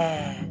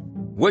 Yeah!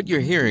 What you're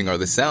hearing are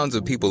the sounds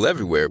of people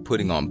everywhere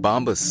putting on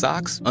Bombas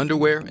socks,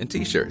 underwear, and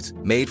T-shirts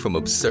made from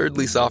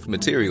absurdly soft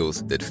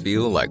materials that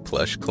feel like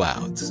plush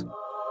clouds.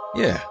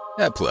 Yeah,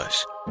 that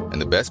plush.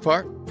 And the best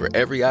part? For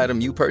every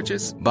item you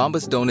purchase,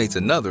 Bombas donates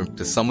another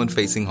to someone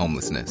facing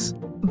homelessness.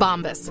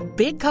 Bombas.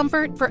 Big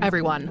comfort for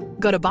everyone.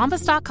 Go to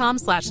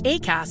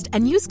bombas.com/ACAST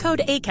and use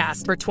code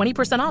ACAST for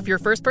 20% off your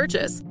first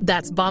purchase.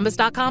 That's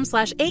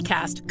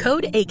bombas.com/ACAST.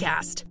 Code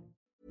ACAST.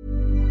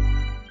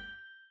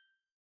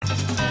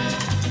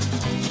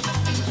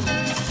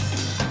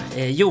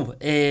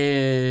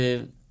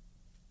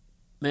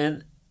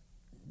 Men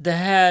det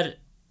här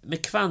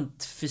med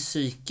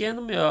kvantfysiken,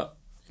 om jag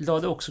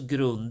lade också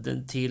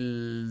grunden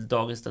till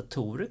dagens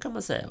datorer, kan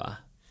man säga, va?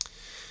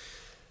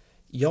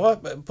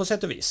 Ja, på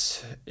sätt och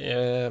vis.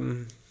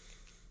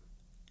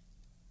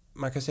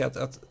 Man kan säga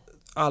att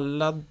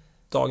alla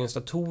dagens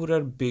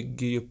datorer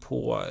bygger ju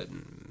på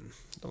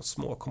de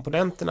små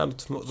komponenterna,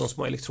 de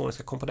små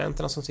elektroniska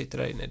komponenterna som sitter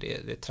där inne.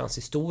 Det är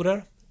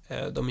transistorer.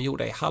 De är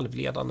gjorda i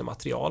halvledande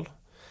material.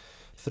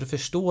 För att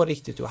förstå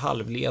riktigt hur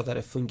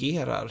halvledare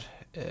fungerar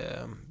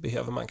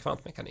behöver man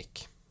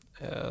kvantmekanik.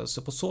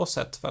 Så på så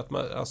sätt, för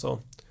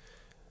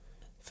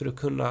att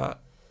kunna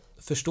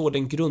förstå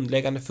den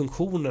grundläggande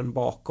funktionen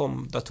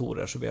bakom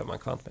datorer, så behöver man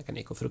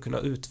kvantmekanik. Och för att kunna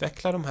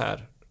utveckla de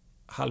här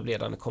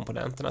halvledande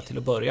komponenterna till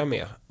att börja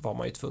med var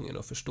man ju tvungen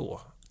att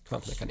förstå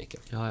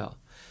kvantmekaniken. Ja.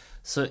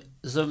 Så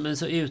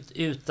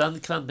utan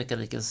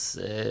kvantmekanikens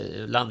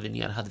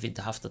landvinningar hade vi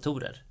inte haft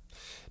datorer?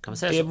 Kan man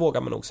säga det så?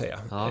 Vågar man nog säga.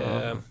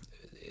 Ja.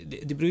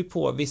 Det beror ju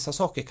på, vissa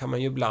saker kan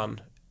man ju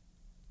ibland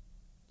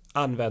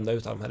använda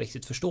utan att man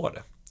riktigt förstår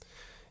det.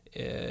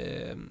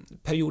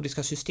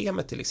 Periodiska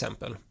systemet till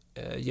exempel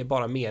ger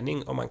bara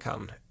mening om man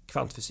kan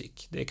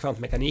kvantfysik. Det är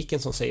kvantmekaniken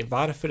som säger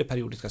varför det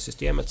periodiska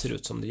systemet ser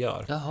ut som det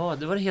gör. Jaha,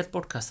 det var det helt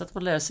bortkastat att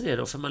man lärde sig det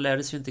då, för man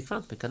lärde sig ju inte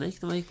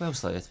kvantmekanik när man gick på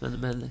högstadiet.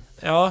 Men...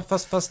 Ja,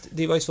 fast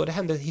det var ju så det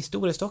hände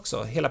historiskt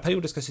också. Hela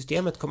periodiska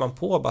systemet kom man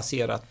på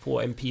baserat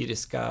på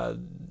empiriska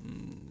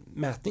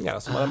mätningar.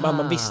 Alltså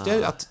man visste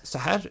ju att så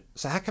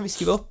här kan vi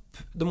skriva upp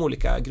de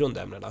olika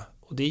grundämnena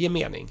och det ger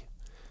mening.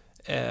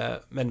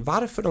 Men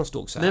varför de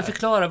stod så här... Men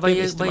förklara, vad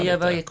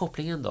är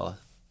kopplingen då?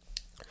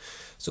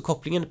 Så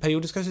kopplingen,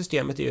 periodiska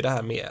systemet är ju det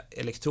här med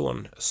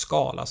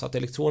elektronskala, alltså att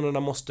elektronerna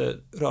måste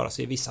röra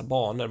sig i vissa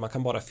banor. Man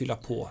kan bara fylla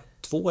på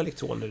 2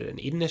 elektroner i den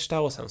innersta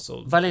och sen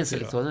så...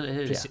 Valenselektroner, är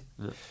det det?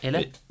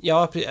 Eller?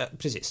 Ja,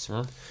 precis.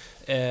 Ja.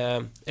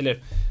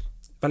 Eller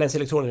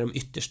valenselektroner är de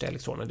yttersta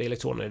elektronerna, det är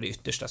elektroner i det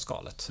yttersta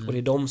skalet. Och det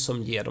är de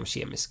som ger de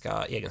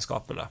kemiska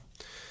egenskaperna.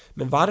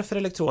 Men varför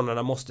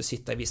elektronerna måste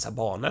sitta i vissa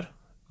banor,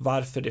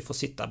 varför det får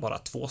sitta bara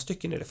 2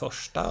 stycken i det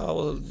första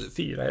och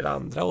 4 i det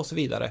andra och så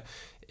vidare,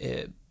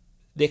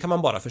 det kan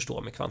man bara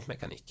förstå med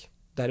kvantmekanik.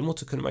 Däremot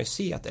så kunde man ju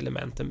se att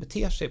elementen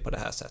beter sig på det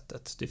här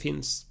sättet. Det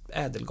finns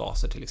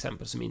ädelgaser till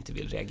exempel som inte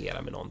vill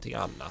reagera med någonting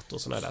annat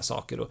och sådana där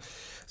saker.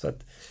 Så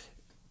att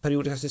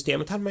periodiska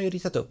systemet hade man ju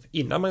ritat upp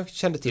innan man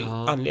kände till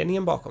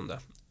anledningen bakom det.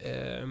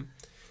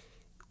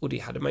 Och det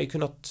hade man ju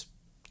kunnat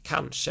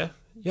kanske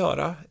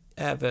göra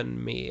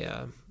även med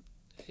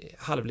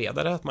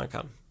halvledare, att man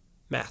kan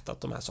mäta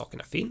att de här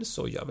sakerna finns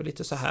och gör vi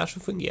lite så här så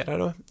fungerar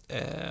det.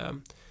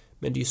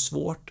 Men det är ju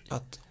svårt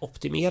att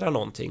optimera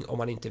någonting om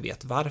man inte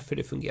vet varför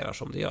det fungerar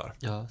som det gör.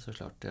 Ja,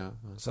 såklart. Ja.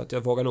 Så att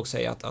jag vågar nog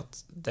säga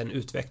att den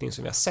utveckling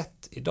som vi har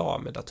sett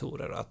idag med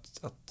datorer,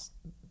 att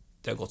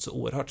det har gått så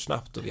oerhört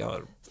snabbt och vi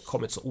har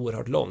kommit så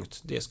oerhört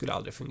långt, det skulle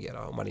aldrig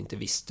fungera om man inte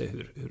visste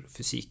hur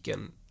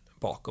fysiken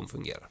bakom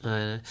fungerar.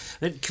 Nej.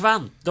 Men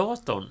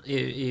kvantdatorn är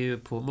ju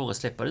på många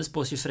släppar, den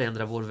spås ju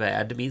förändra vår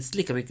värld minst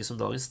lika mycket som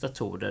dagens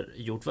datorer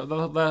gjort.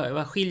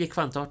 Vad skiljer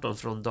kvantdatorn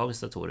från dagens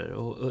datorer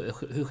och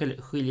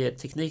hur skiljer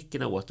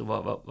teknikerna åt och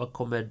vad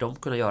kommer de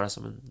kunna göra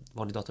som en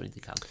vanlig dator inte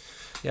kan?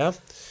 Ja,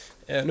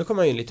 nu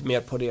kommer jag in lite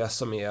mer på det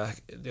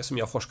som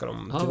jag forskar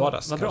om till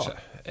vardags kanske.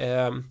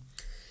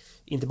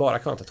 Inte bara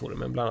kvantdatorer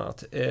men bland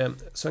annat.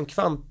 Så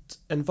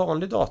en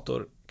vanlig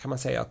dator kan man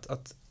säga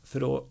att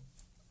för att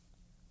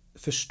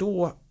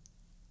förstå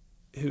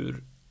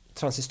hur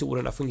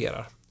transistorerna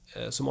fungerar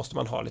så måste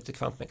man ha lite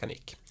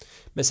kvantmekanik.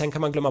 Men sen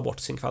kan man glömma bort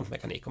sin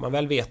kvantmekanik. Om man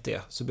väl vet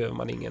det så behöver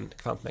man ingen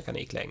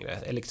kvantmekanik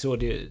längre.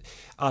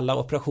 Alla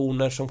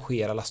operationer som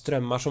sker, alla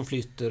strömmar som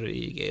flyter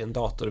i en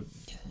dator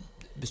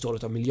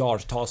består av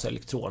miljardtals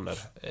elektroner.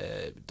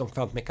 De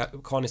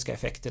kvantmekaniska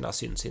effekterna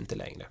syns inte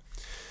längre.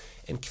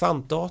 En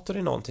kvantdator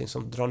är någonting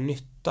som drar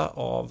nytta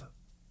av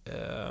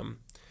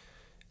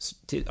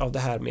det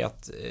här med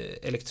att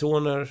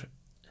elektroner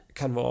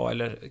kan vara,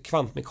 eller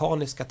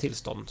kvantmekaniska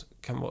tillstånd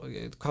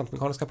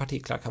kvantmekaniska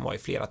partiklar kan vara i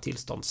flera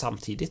tillstånd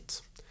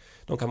samtidigt.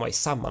 De kan vara i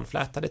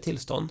sammanflätade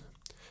tillstånd.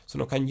 Så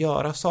de kan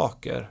göra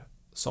saker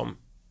som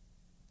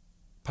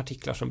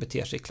partiklar som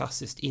beter sig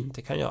klassiskt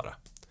inte kan göra.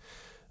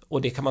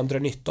 Och det kan man dra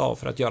nytta av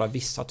för att göra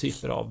vissa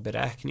typer av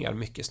beräkningar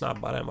mycket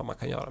snabbare än vad man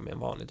kan göra med en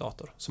vanlig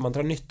dator. Så man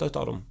drar nytta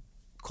av de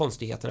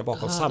konstigheterna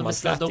bakom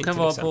sammanflätning. De kan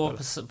vara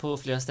på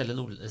flera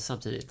ställen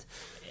samtidigt.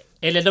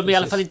 Eller de är i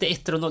alla fall inte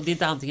 1 och 0. Det är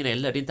inte antingen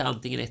eller. Det är inte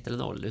antingen 1 eller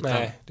 0. Utan...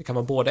 Nej, det kan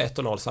vara både 1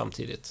 och 0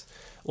 samtidigt.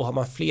 Och har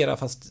man flera,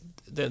 fast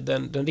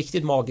den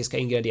riktigt magiska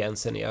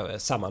ingrediensen är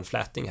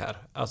sammanflätning här.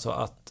 Alltså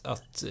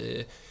att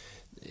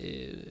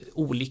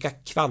olika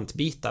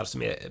kvantbitar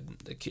som är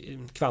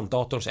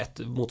kvantdatorns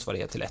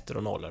motsvarighet till 1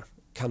 och 0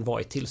 kan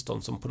vara i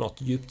tillstånd som på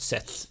något djupt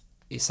sätt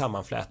är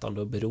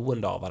sammanflätande och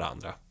beroende av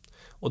varandra.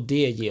 Och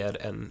det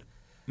ger en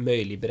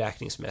möjlig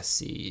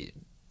beräkningsmässig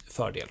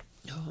fördel.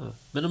 Ja.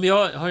 Men om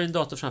jag har en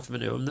dator framför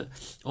mig nu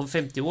om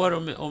 50 år,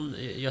 om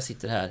jag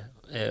sitter här,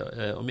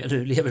 om jag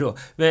nu lever då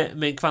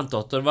med en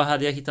kvantdator, vad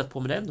hade jag hittat på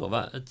med den då?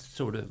 Vad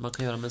tror du man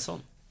kan göra med en sån?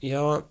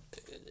 Ja,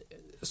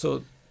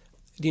 så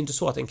det är inte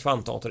så att en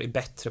kvantdator är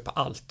bättre på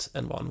allt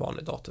än vad en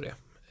vanlig dator är.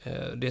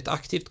 Det är ett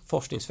aktivt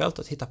forskningsfält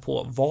att hitta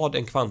på vad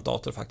en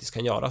kvantdator faktiskt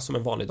kan göra som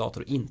en vanlig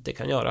dator inte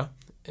kan göra.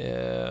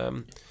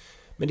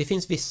 Men det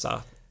finns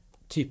vissa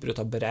typer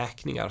av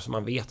beräkningar som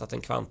man vet att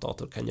en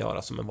kvantdator kan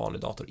göra som en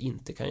vanlig dator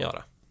inte kan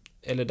göra.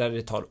 Eller där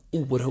det tar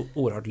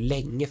oerhört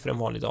länge för en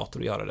vanlig dator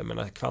att göra det, men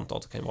en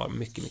kvantdator kan vara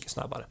mycket, mycket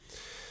snabbare.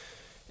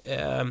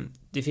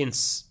 Det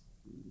finns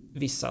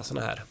vissa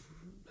sådana här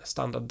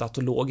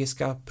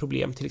standarddatologiska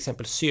problem, till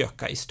exempel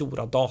söka i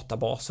stora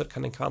databaser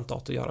kan en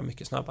kvantdator göra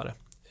mycket snabbare.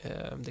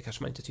 Det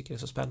kanske man inte tycker är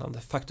så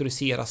spännande.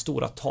 Faktorisera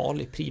stora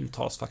tal i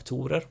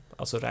primtalsfaktorer,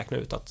 alltså räkna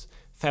ut att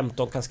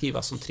 15 kan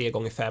skrivas som 3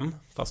 gånger 5,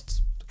 fast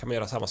kan man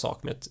göra samma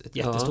sak med ett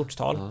jättestort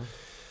tal.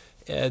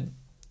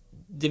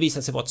 Det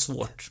visar sig vara ett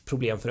svårt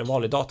problem för en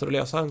vanlig dator att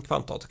lösa. En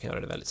kvantdator kan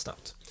göra det väldigt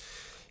snabbt.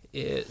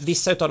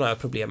 Vissa av de här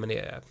problemen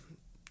är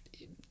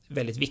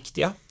väldigt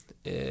viktiga.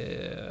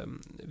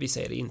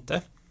 Vissa är det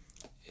inte.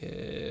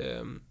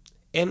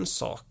 En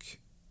sak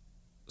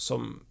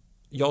som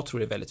jag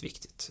tror är väldigt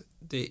viktigt,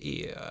 det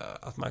är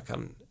att man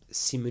kan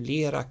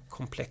simulera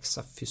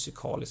komplexa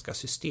fysikaliska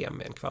system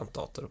med en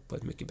kvantdator på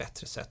ett mycket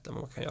bättre sätt än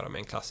vad man kan göra med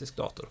en klassisk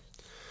dator.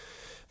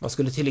 Man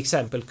skulle till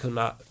exempel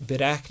kunna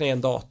beräkna i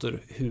en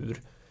dator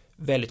hur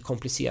väldigt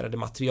komplicerade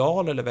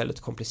material eller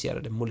väldigt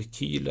komplicerade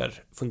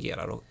molekyler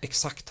fungerar och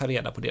exakt ta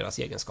reda på deras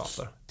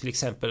egenskaper. Till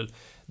exempel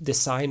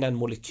designa en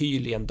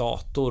molekyl i en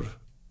dator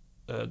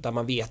där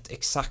man vet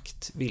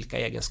exakt vilka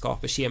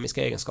egenskaper,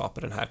 kemiska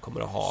egenskaper den här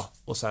kommer att ha,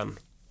 och sen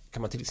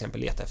kan man till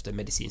exempel leta efter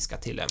medicinska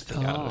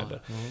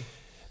tillämpningar.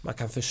 Man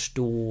kan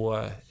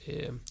förstå,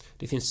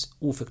 det finns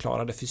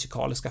oförklarade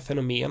fysikaliska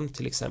fenomen,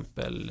 till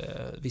exempel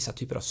vissa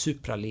typer av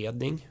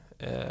supraledning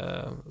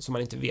som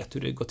man inte vet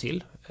hur det går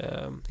till,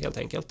 helt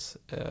enkelt.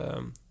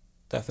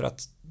 Därför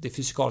att det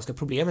fysikaliska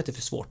problemet är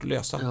för svårt att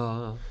lösa.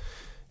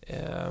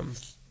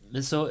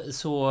 Men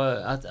så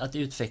att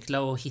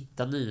utveckla och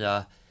hitta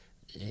nya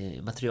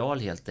material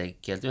helt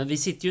enkelt. Men vi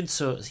sitter ju inte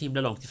så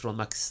himla långt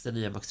ifrån det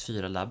nya Max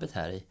 4-labbet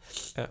här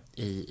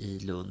i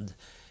Lund.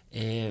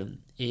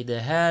 Är det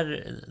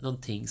här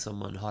någonting som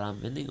man har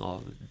användning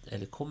av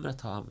eller kommer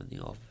att ha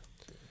användning av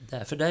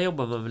där? För där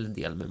jobbar man väl en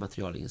del med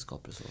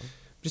materialegenskaper och så?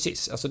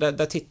 Precis, alltså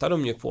där tittar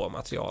de ju på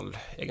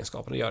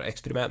materialegenskaperna och gör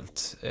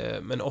experiment.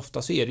 Men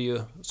ofta så är det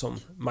ju som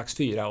Max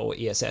 4 och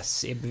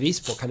ESS är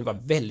bevis på, kan det vara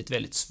väldigt,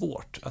 väldigt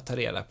svårt att ta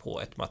reda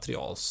på ett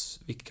materials,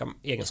 vilka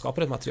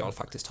egenskaper ett material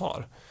faktiskt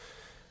har.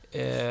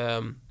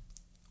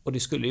 Och det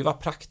skulle ju vara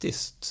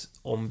praktiskt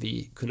om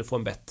vi kunde få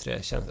en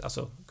bättre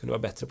kunde vara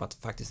bättre på att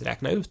faktiskt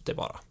räkna ut det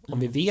bara. Om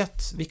vi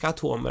vet vilka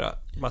atomer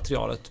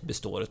materialet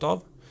består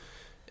utav,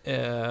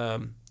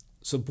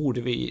 så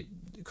borde vi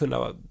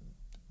kunna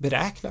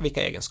beräkna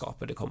vilka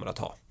egenskaper det kommer att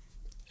ha.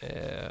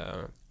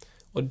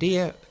 Och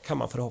det kan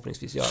man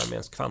förhoppningsvis göra med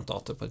en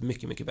kvantdator på ett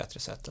mycket, mycket bättre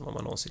sätt än vad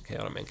man någonsin kan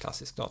göra med en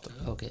klassisk dator.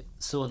 Okej.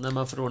 Så när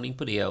man får ordning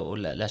på det och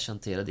lär sig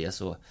hantera det,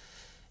 så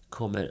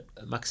kommer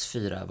Max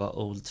 4 vara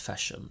old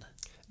fashion?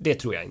 Det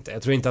tror jag inte.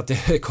 Jag tror inte att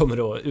det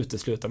kommer att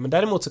utesluta. Men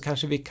däremot så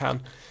kanske vi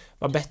kan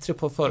vara bättre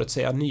på att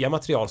förutsäga nya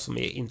material som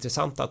är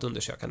intressanta att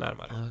undersöka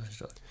närmare. Ja, jag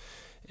förstår.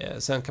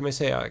 Sen kan man ju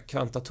säga att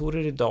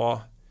kvantdatorer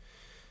idag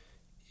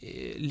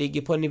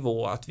ligger på en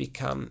nivå att vi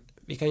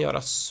kan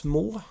göra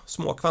små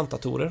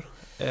kvantdatorer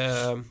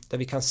där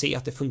vi kan se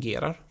att det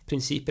fungerar.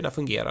 Principerna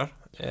fungerar.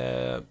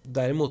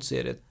 Däremot så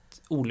är det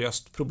ett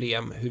olöst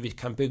problem hur vi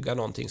kan bygga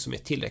någonting som är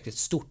tillräckligt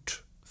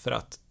stort för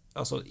att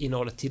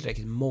innehåller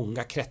tillräckligt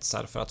många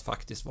kretsar för att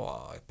faktiskt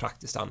vara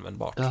praktiskt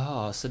användbart.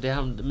 Jaha, så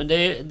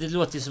det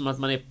låter ju som att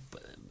man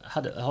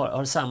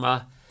har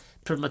samma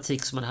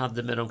problematik som man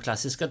hade med de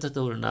klassiska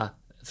datorerna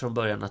från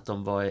början, att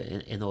de var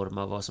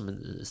enorma, var som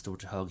ett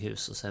stort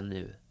höghus, och sen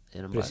nu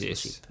är de bara små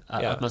chip.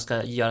 Att man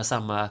ska göra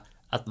samma,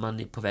 att man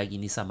är på väg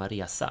in i samma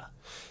resa.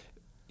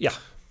 Ja,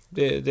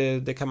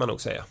 det kan man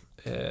nog säga.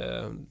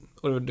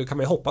 Och då kan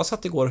man ju hoppas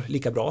att det går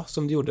lika bra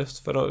som det gjorde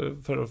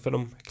för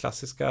de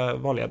klassiska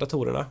vanliga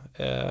datorerna.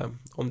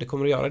 Om det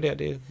kommer att göra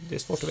det är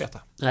svårt att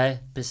veta.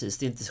 Nej, precis.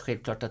 Det är inte så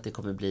självklart att det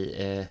kommer bli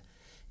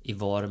i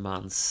var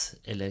mans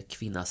eller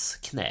kvinnas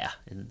knä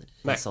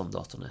en sån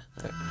dator. Nej.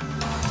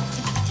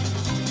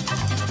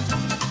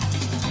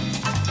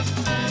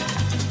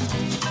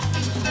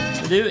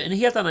 Du, en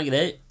helt annan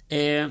grej.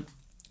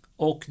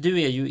 Och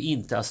du är ju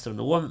inte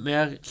astronom,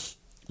 men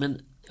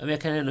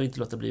jag kan ändå inte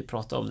låta bli att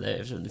prata om det,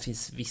 eftersom det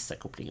finns vissa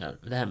kopplingar.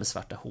 Det här med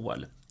svarta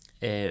hål.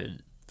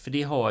 För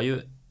det har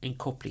ju en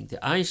koppling till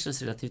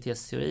Einsteins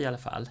relativitetsteori i alla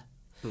fall.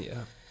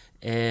 Yeah.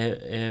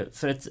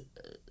 För ett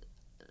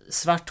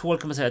svart hål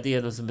kan man säga att det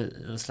är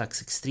någon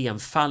slags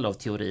extremfall av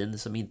teorin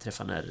som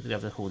inträffar när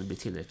gravitationen blir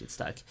tillräckligt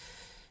stark.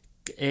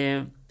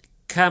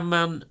 Kan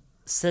man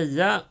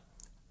säga,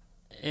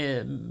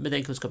 med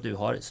den kunskap du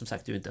har, som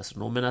sagt du är inte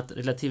astronom, men att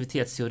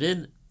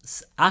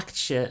relativitetsteorins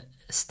aktie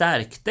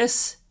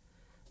stärktes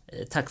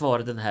tack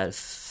vare den här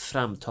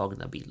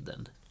framtagna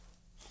bilden?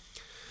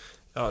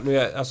 Ja, nu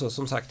är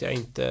som sagt jag är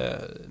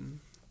inte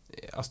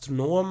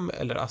astronom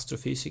eller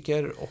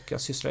astrofysiker, och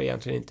jag sysslar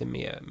egentligen inte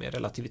med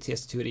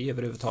relativitetsteori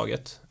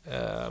överhuvudtaget.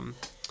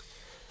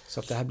 Så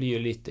att det här blir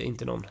ju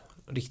inte någon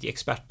riktig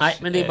expert. Nej,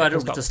 men det är bara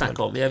roligt att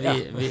snacka om.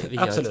 Vi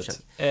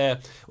absolut.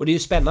 Och det är ju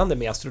spännande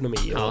med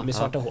astronomi och med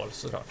svarta hål,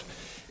 såklart.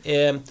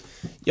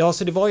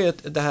 Så det var ju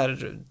det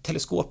här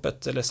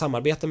teleskopet, eller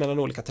samarbete mellan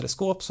olika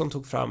teleskop, som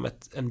tog fram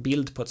en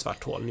bild på ett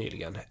svart hål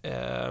nyligen.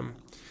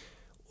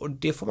 Och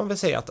det får man väl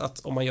säga att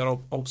om man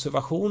gör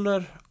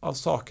observationer av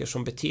saker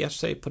som beter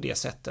sig på det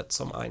sättet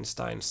som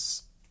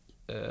Einsteins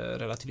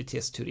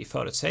relativitetsteori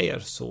förutsäger,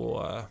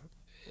 så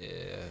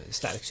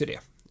stärks ju det,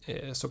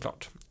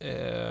 såklart.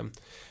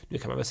 Nu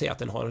kan man väl säga att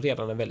den har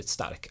redan en väldigt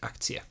stark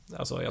aktie.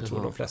 Alltså jag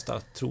tror de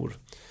flesta tror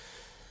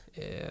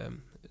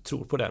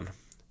på den.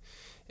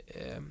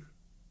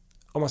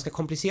 Om man ska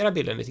komplicera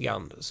bilden lite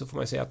grann, så får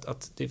man säga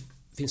att det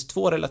finns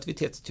två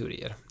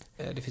relativitetsteorier.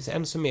 Det finns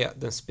en som är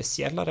den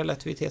speciella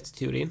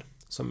relativitetsteorin,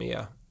 som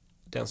är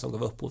den som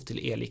gav upphov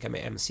till E lika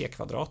med mc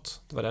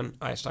kvadrat. Det var den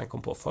Einstein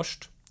kom på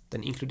först.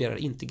 Den inkluderar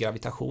inte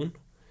gravitation.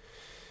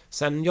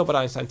 Sen jobbade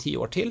Einstein 10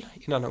 år till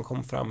innan han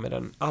kom fram med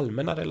den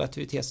allmänna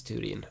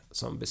relativitetsteorin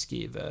som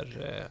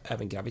beskriver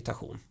även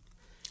gravitation.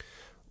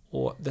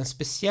 Och den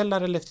speciella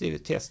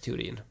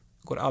relativitetsteorin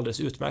går alldeles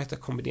utmärkt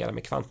att kombinera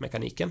med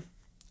kvantmekaniken.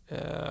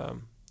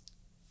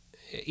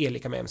 E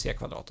lika med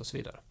mc² och så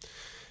vidare.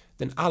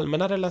 Den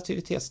allmänna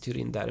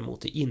relativitetsteorin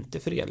däremot är inte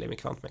förenlig med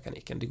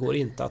kvantmekaniken. Det går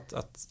inte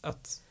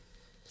att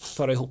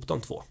föra ihop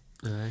de två.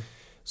 Nej.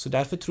 Så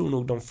därför tror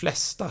nog de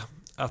flesta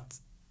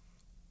att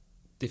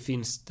det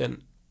finns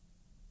den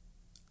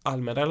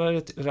allmänna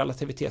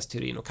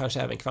relativitetsteorin och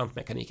kanske även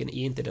kvantmekaniken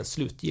är inte den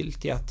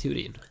slutgiltiga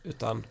teorin,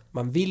 utan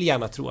man vill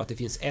gärna tro att det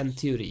finns en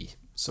teori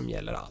som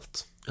gäller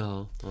allt.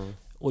 Ja.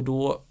 Och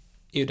då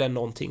är ju den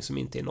någonting som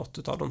inte är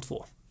något av de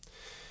två.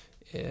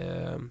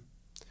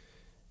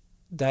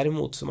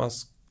 Däremot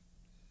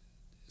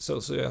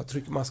så jag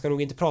tror man ska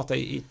nog inte prata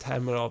i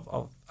termer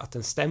av att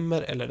den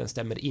stämmer eller den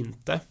stämmer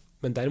inte,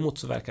 men däremot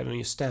så verkar den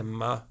ju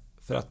stämma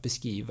för att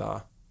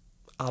beskriva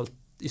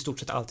i stort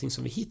sett allting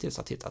som vi hittills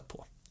har tittat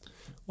på.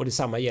 Och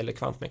detsamma gäller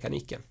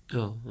kvantmekaniken.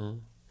 Ja.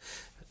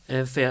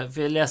 För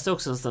jag läste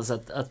också någonstans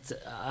att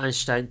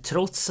Einstein,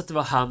 trots att det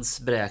var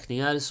hans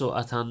beräkningar, så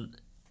att han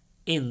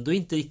ändå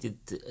inte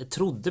riktigt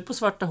trodde på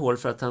svarta hål,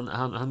 för att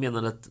han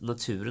menade att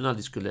naturen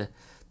aldrig skulle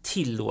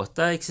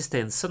tillåta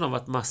existensen av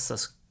att massa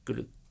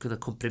skulle kunna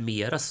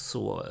komprimeras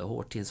så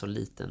hårt till en så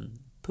liten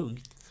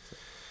punkt.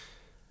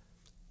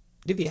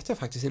 Det vet jag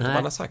faktiskt inte vad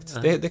han har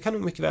sagt. Det kan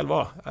nog mycket väl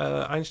vara.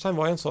 Einstein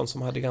var en sån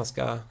som hade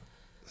ganska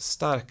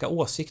starka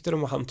åsikter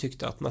om vad han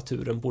tyckte att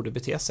naturen borde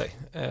bete sig.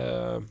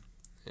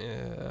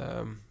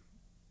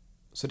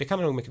 Så det kan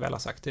han nog mycket väl ha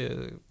sagt. Det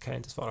kan jag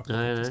inte svara på.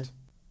 Nej.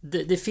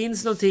 Det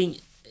finns någonting,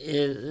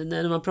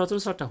 när man pratar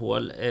om svarta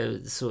hål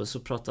så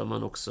pratar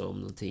man också om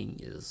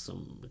någonting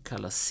som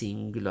kallas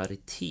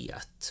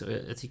singularitet.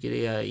 Jag tycker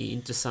det är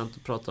intressant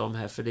att prata om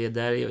här, för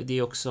det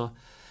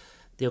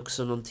är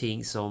också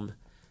någonting som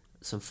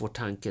får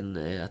tanken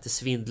att det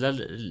svindlar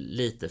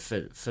lite,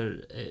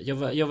 för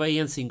jag var i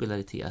en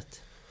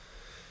singularitet.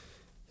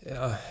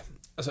 Ja,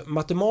 alltså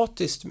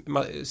matematiskt,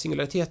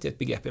 singularitet är ett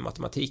begrepp i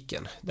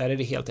matematiken. Där är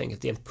det helt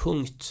enkelt en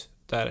punkt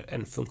där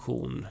en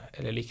funktion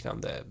eller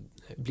liknande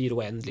blir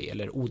oändlig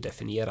eller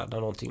odefinierad, när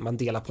någonting man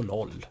delar på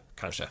 0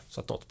 kanske,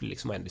 så att något blir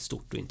liksom oändligt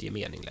stort och inte ger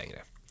mening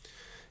längre.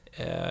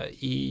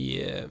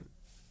 I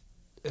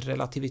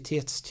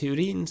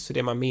relativitetsteorin så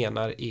det man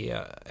menar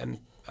är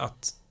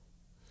att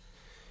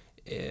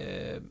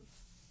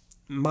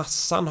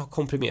massan har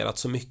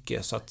komprimerats så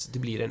mycket så att det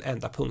blir en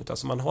enda punkt.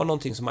 Alltså man har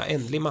någonting som har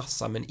ändlig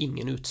massa men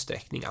ingen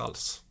utsträckning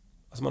alls.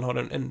 Alltså man har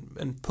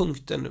en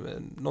punkt,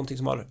 någonting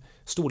som har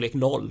storlek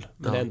 0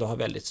 men ändå har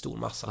väldigt stor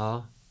massa.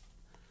 Ja.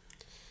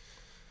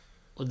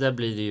 Och där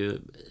blir det ju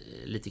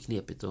lite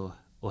knepigt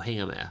att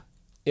hänga med.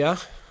 Ja.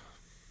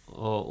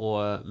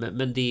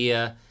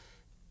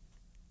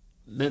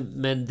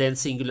 Men den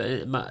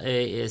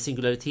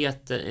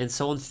singularitet, en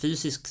sån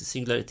fysisk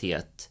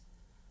singularitet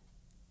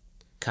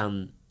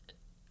kan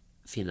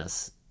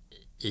finnas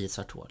i ett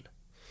svart hål.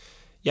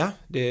 Ja,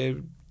 det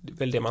är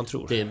väl det man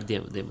tror.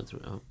 Det man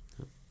tror,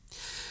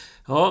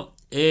 ja.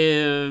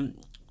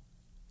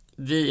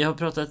 Vi har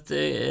pratat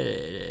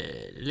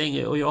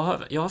länge och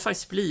jag har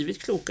faktiskt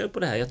blivit klokare på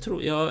det här.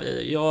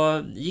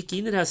 Jag gick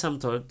in i det här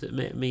samtalet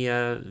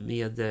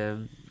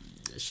med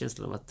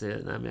känslan av att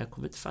men jag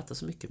kommer inte fatta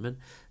så mycket,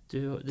 men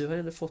du har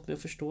ändå fått mig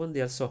att förstå en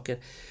del saker.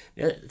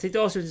 Jag tänkte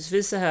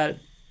avslutningsvis så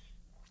här,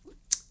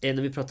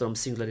 när vi pratar om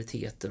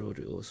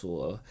singulariteter och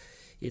så,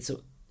 i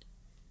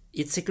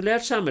ett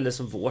sekulärt samhälle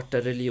som vårt,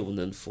 där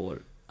religionen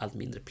får allt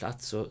mindre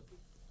plats,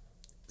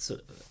 så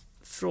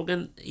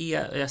frågan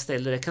jag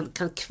ställer är,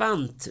 kan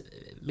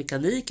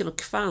kvantmekaniken och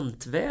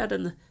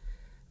kvantvärlden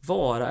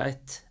vara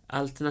ett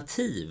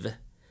alternativ?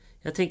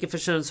 Jag tänker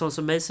för en sån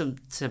som mig, som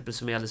till exempel,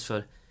 som är alldeles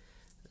för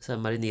så här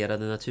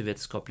marinerade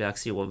naturvetenskapliga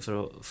axiom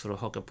för att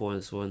haka på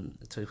en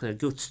traditionell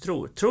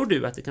gudstro. Tror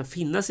du att det kan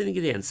finnas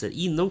ingredienser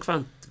inom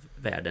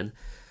kvantvärlden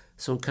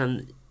som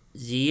kan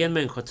ge en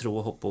människa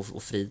tro, hopp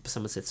och frid på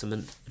samma sätt som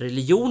en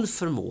religion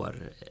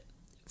förmår?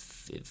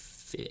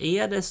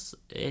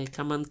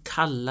 Kan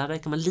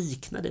man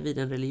likna det vid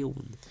en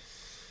religion?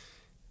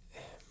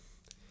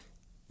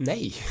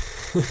 Nej.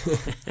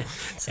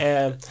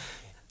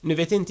 Nu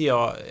vet inte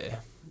jag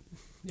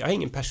har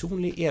ingen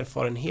personlig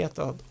erfarenhet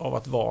av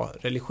att vara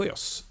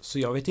religiös, så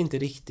jag vet inte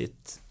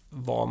riktigt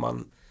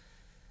vad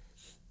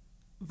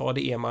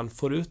det är man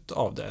får ut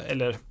av det,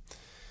 eller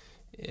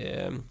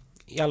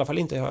i alla fall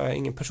inte, har jag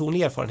ingen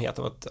personlig erfarenhet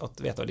av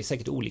att veta. Det är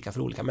säkert olika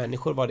för olika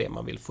människor vad det är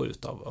man vill få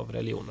ut av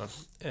religionen.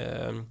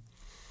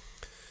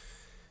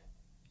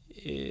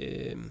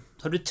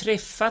 Har du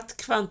träffat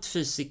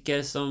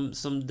kvantfysiker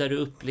som där du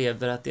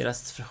upplever att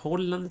deras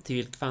förhållande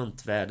till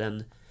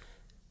kvantvärlden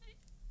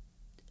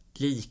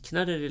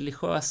liknar det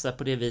religiösa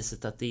på det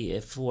viset att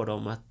det får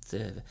dem att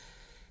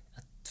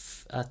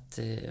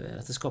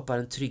det skapar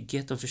en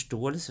trygghet och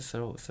förståelse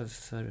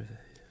för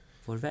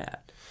vår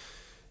värld?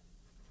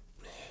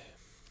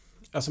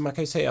 Alltså man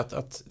kan ju säga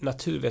att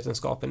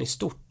naturvetenskapen i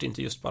stort,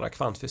 inte just bara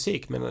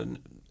kvantfysik, men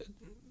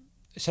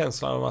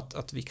känslan av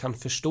att vi kan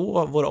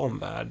förstå vår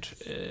omvärld.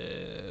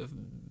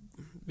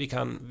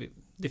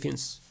 Det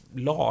finns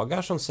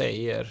lagar som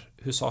säger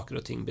hur saker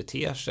och ting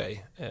beter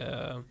sig.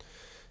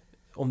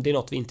 Om det är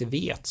något vi inte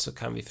vet så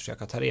kan vi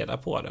försöka ta reda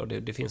på det, och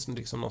det finns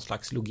liksom någon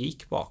slags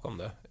logik bakom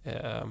det.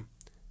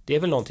 Det är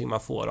väl någonting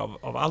man får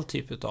av all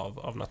typ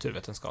av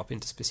naturvetenskap,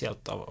 inte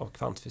speciellt av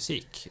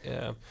kvantfysik.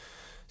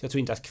 Så jag tror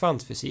inte att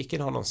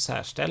kvantfysiken har någon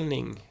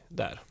särställning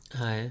där.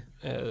 Nej.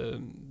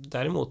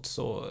 Däremot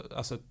så,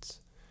 alltså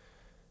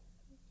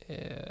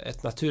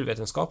ett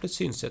naturvetenskapligt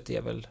synsätt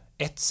är väl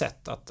ett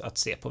sätt att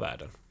se på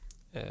världen.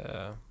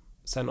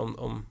 Sen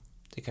om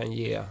det kan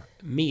ge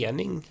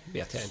mening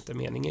vet jag inte.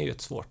 Mening är ju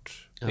ett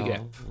svårt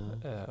begrepp.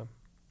 Ja.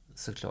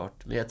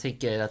 Såklart. Men jag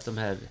tänker att de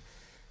här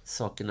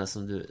sakerna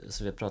som vi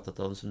har pratat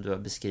om, som du har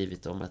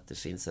beskrivit om, att det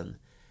finns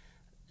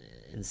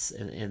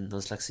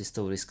någon slags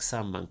historisk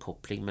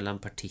sammankoppling mellan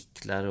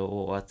partiklar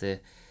och att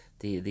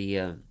det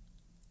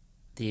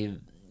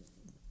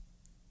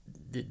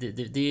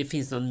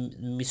finns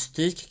någon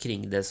mystik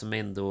kring det som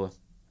ändå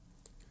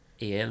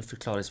är en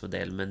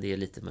förklaringsmodell, men det är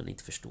lite man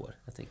inte förstår.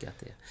 Jag tänker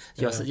att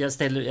jag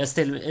ställer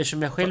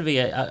eftersom jag själv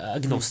är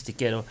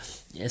agnostiker och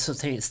så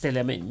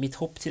ställer jag mitt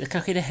hopp till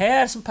kanske är det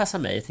här som passar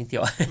mig, tänkte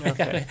jag.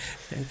 Okay.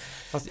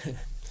 Fast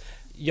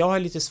jag har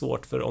lite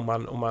svårt för om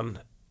man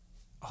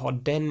har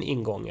den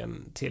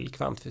ingången till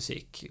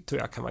kvantfysik, tycker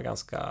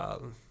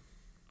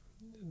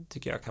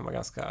jag kan vara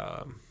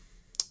ganska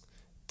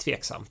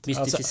tveksamt.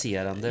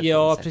 Mystificerande. Alltså,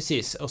 ja,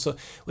 precis.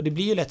 Och det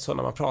blir ju lätt så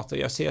när man pratar.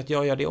 Jag ser att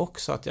jag gör det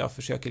också, att jag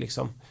försöker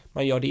liksom,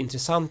 man gör det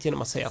intressant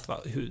genom att säga att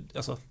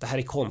det här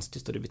är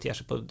konstigt och det beter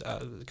sig på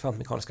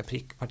kvantmekaniska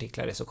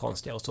partiklar är så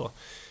konstiga och så.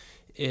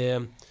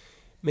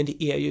 Men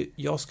det är ju,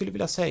 jag skulle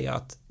vilja säga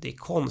att det är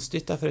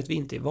konstigt därför att vi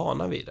inte är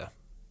vana vid det.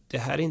 Det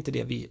här är inte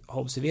det vi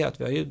har observerat.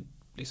 Vi har ju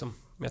liksom,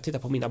 om jag tittar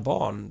på mina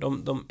barn,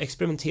 de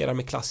experimenterar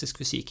med klassisk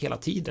fysik hela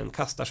tiden,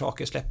 kastar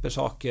saker, släpper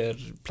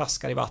saker,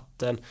 plaskar i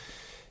vatten.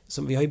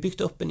 Så vi har ju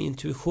byggt upp en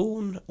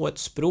intuition och ett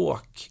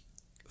språk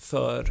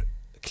för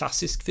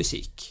klassisk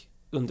fysik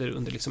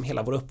under liksom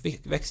hela vår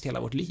uppväxt,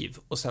 hela vårt liv.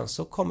 Och sen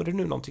så kommer det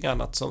nu någonting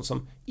annat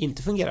som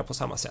inte fungerar på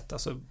samma sätt.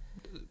 Alltså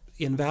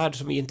i en värld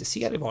som vi inte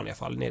ser i vanliga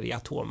fall, nere i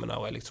atomerna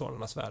och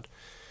elektronernas värld.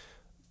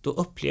 Då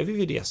upplever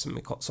vi det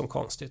som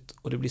konstigt.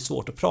 Och det blir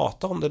svårt att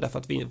prata om det därför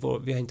att vi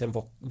har inte en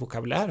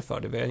vokabulär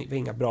för det. Vi har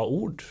inga bra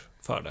ord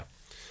för det.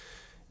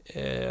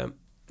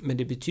 Men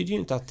det betyder ju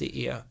inte att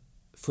det är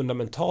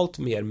fundamentalt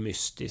mer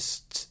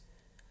mystiskt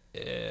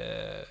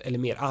eller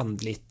mer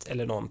andligt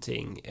eller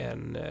någonting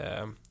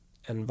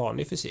än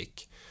vanlig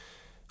fysik.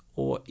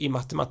 Och i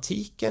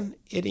matematiken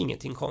är det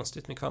ingenting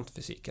konstigt med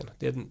kvantfysiken.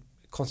 Det är en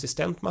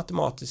konsistent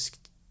matematisk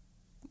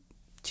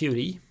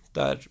teori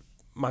där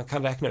man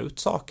kan räkna ut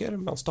saker,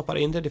 man stoppar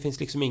in det finns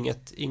liksom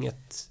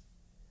inget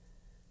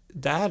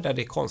där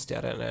det är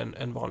konstigare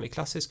än vanlig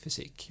klassisk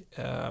fysik.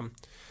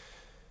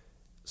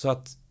 Så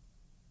att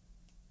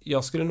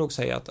jag skulle nog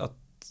säga att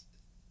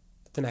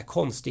den här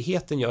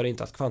konstigheten gör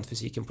inte att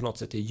kvantfysiken på något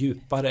sätt är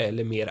djupare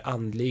eller mer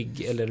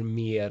andlig eller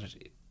mer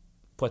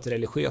på ett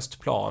religiöst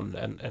plan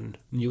än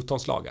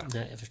Newtons lagar.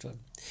 Nej, jag förstår.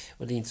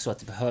 Och det är inte så att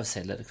det behövs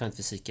heller.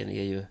 Kvantfysiken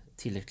är ju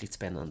tillräckligt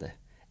spännande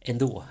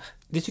ändå.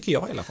 Det tycker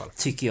jag i alla fall.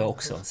 Tycker jag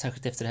också,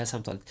 särskilt efter det här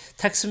samtalet.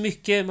 Tack så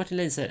mycket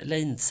Martin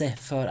Leinse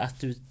för att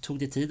du tog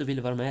dig tid och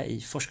ville vara med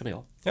i Forskarna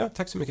och jag. Ja,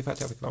 tack så mycket för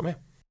att jag fick vara med.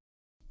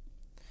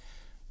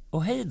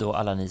 Och hej då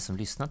alla ni som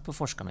lyssnat på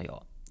Forskarna och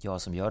jag.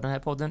 Jag som gör den här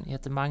podden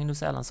heter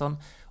Magnus Erlandsson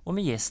och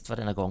min gäst var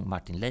denna gång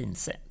Martin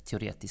Leinse,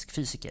 teoretisk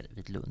fysiker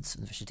vid Lunds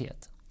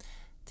universitet.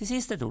 Till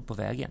sist ett ord på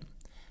vägen.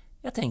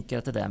 Jag tänker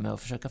att det där med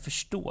att försöka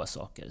förstå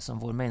saker som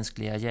vår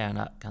mänskliga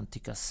hjärna kan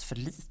tyckas för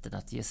liten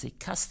att ge sig i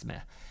kast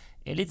med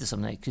är lite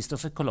som när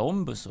Christopher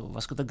Columbus och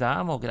Vasco da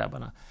Gama och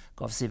grabbarna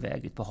gav sig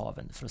iväg ut på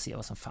haven för att se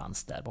vad som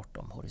fanns där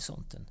bortom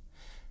horisonten.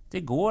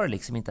 Det går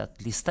liksom inte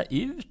att lista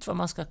ut vad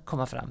man ska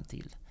komma fram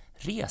till.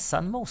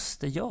 Resan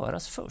måste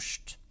göras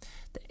först.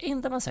 Det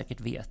enda man säkert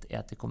vet är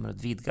att det kommer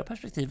att vidga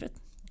perspektivet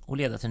och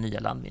leda till nya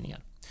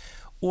landvinningar.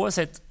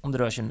 Oavsett om det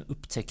rör sig om en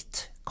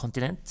upptäckt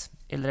kontinent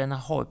eller en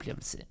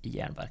aha-upplevelse i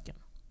hjärnbarken.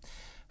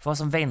 För vad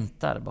som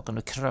väntar bakom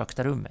det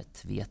krökta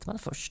rummet vet man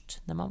först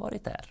när man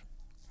varit där.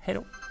 Hej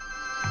då!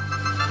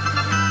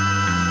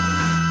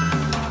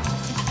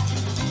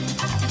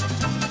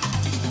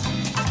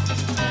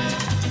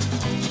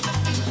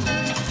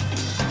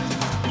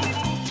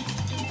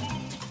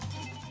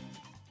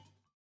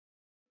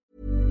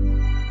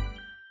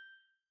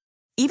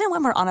 Even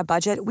when we're on a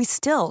budget, we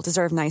still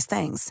deserve nice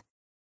things.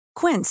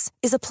 Quince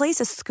is a place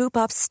to scoop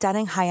up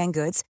stunning high-end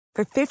goods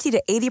for 50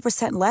 to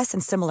 80% less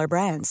than similar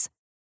brands.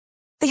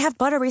 They have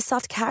buttery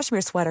soft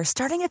cashmere sweaters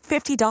starting at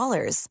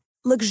 $50,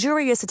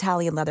 luxurious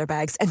Italian leather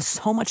bags, and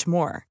so much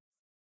more.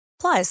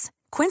 Plus,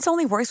 Quince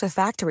only works with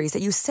factories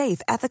that use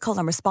safe, ethical,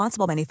 and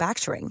responsible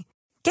manufacturing.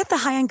 Get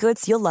the high-end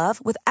goods you'll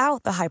love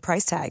without the high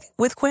price tag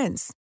with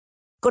Quince.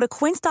 Go to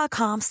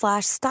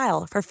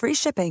quince.com/style for free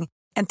shipping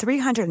and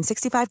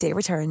 365-day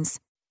returns.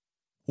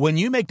 When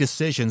you make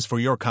decisions for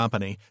your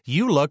company,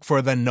 you look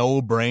for the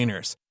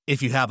no-brainers.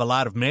 If you have a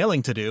lot of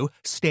mailing to do,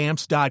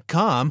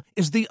 Stamps.com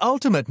is the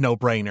ultimate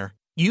no-brainer.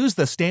 Use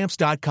the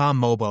Stamps.com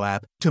mobile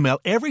app to mail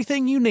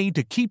everything you need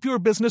to keep your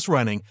business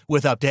running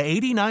with up to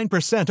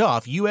 89%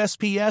 off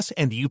USPS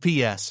and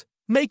UPS.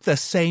 Make the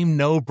same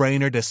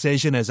no-brainer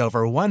decision as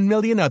over 1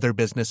 million other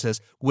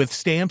businesses with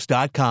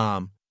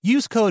Stamps.com.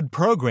 Use code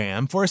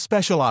PROGRAM for a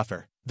special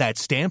offer.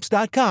 That's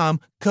Stamps.com,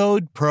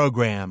 code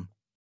PROGRAM.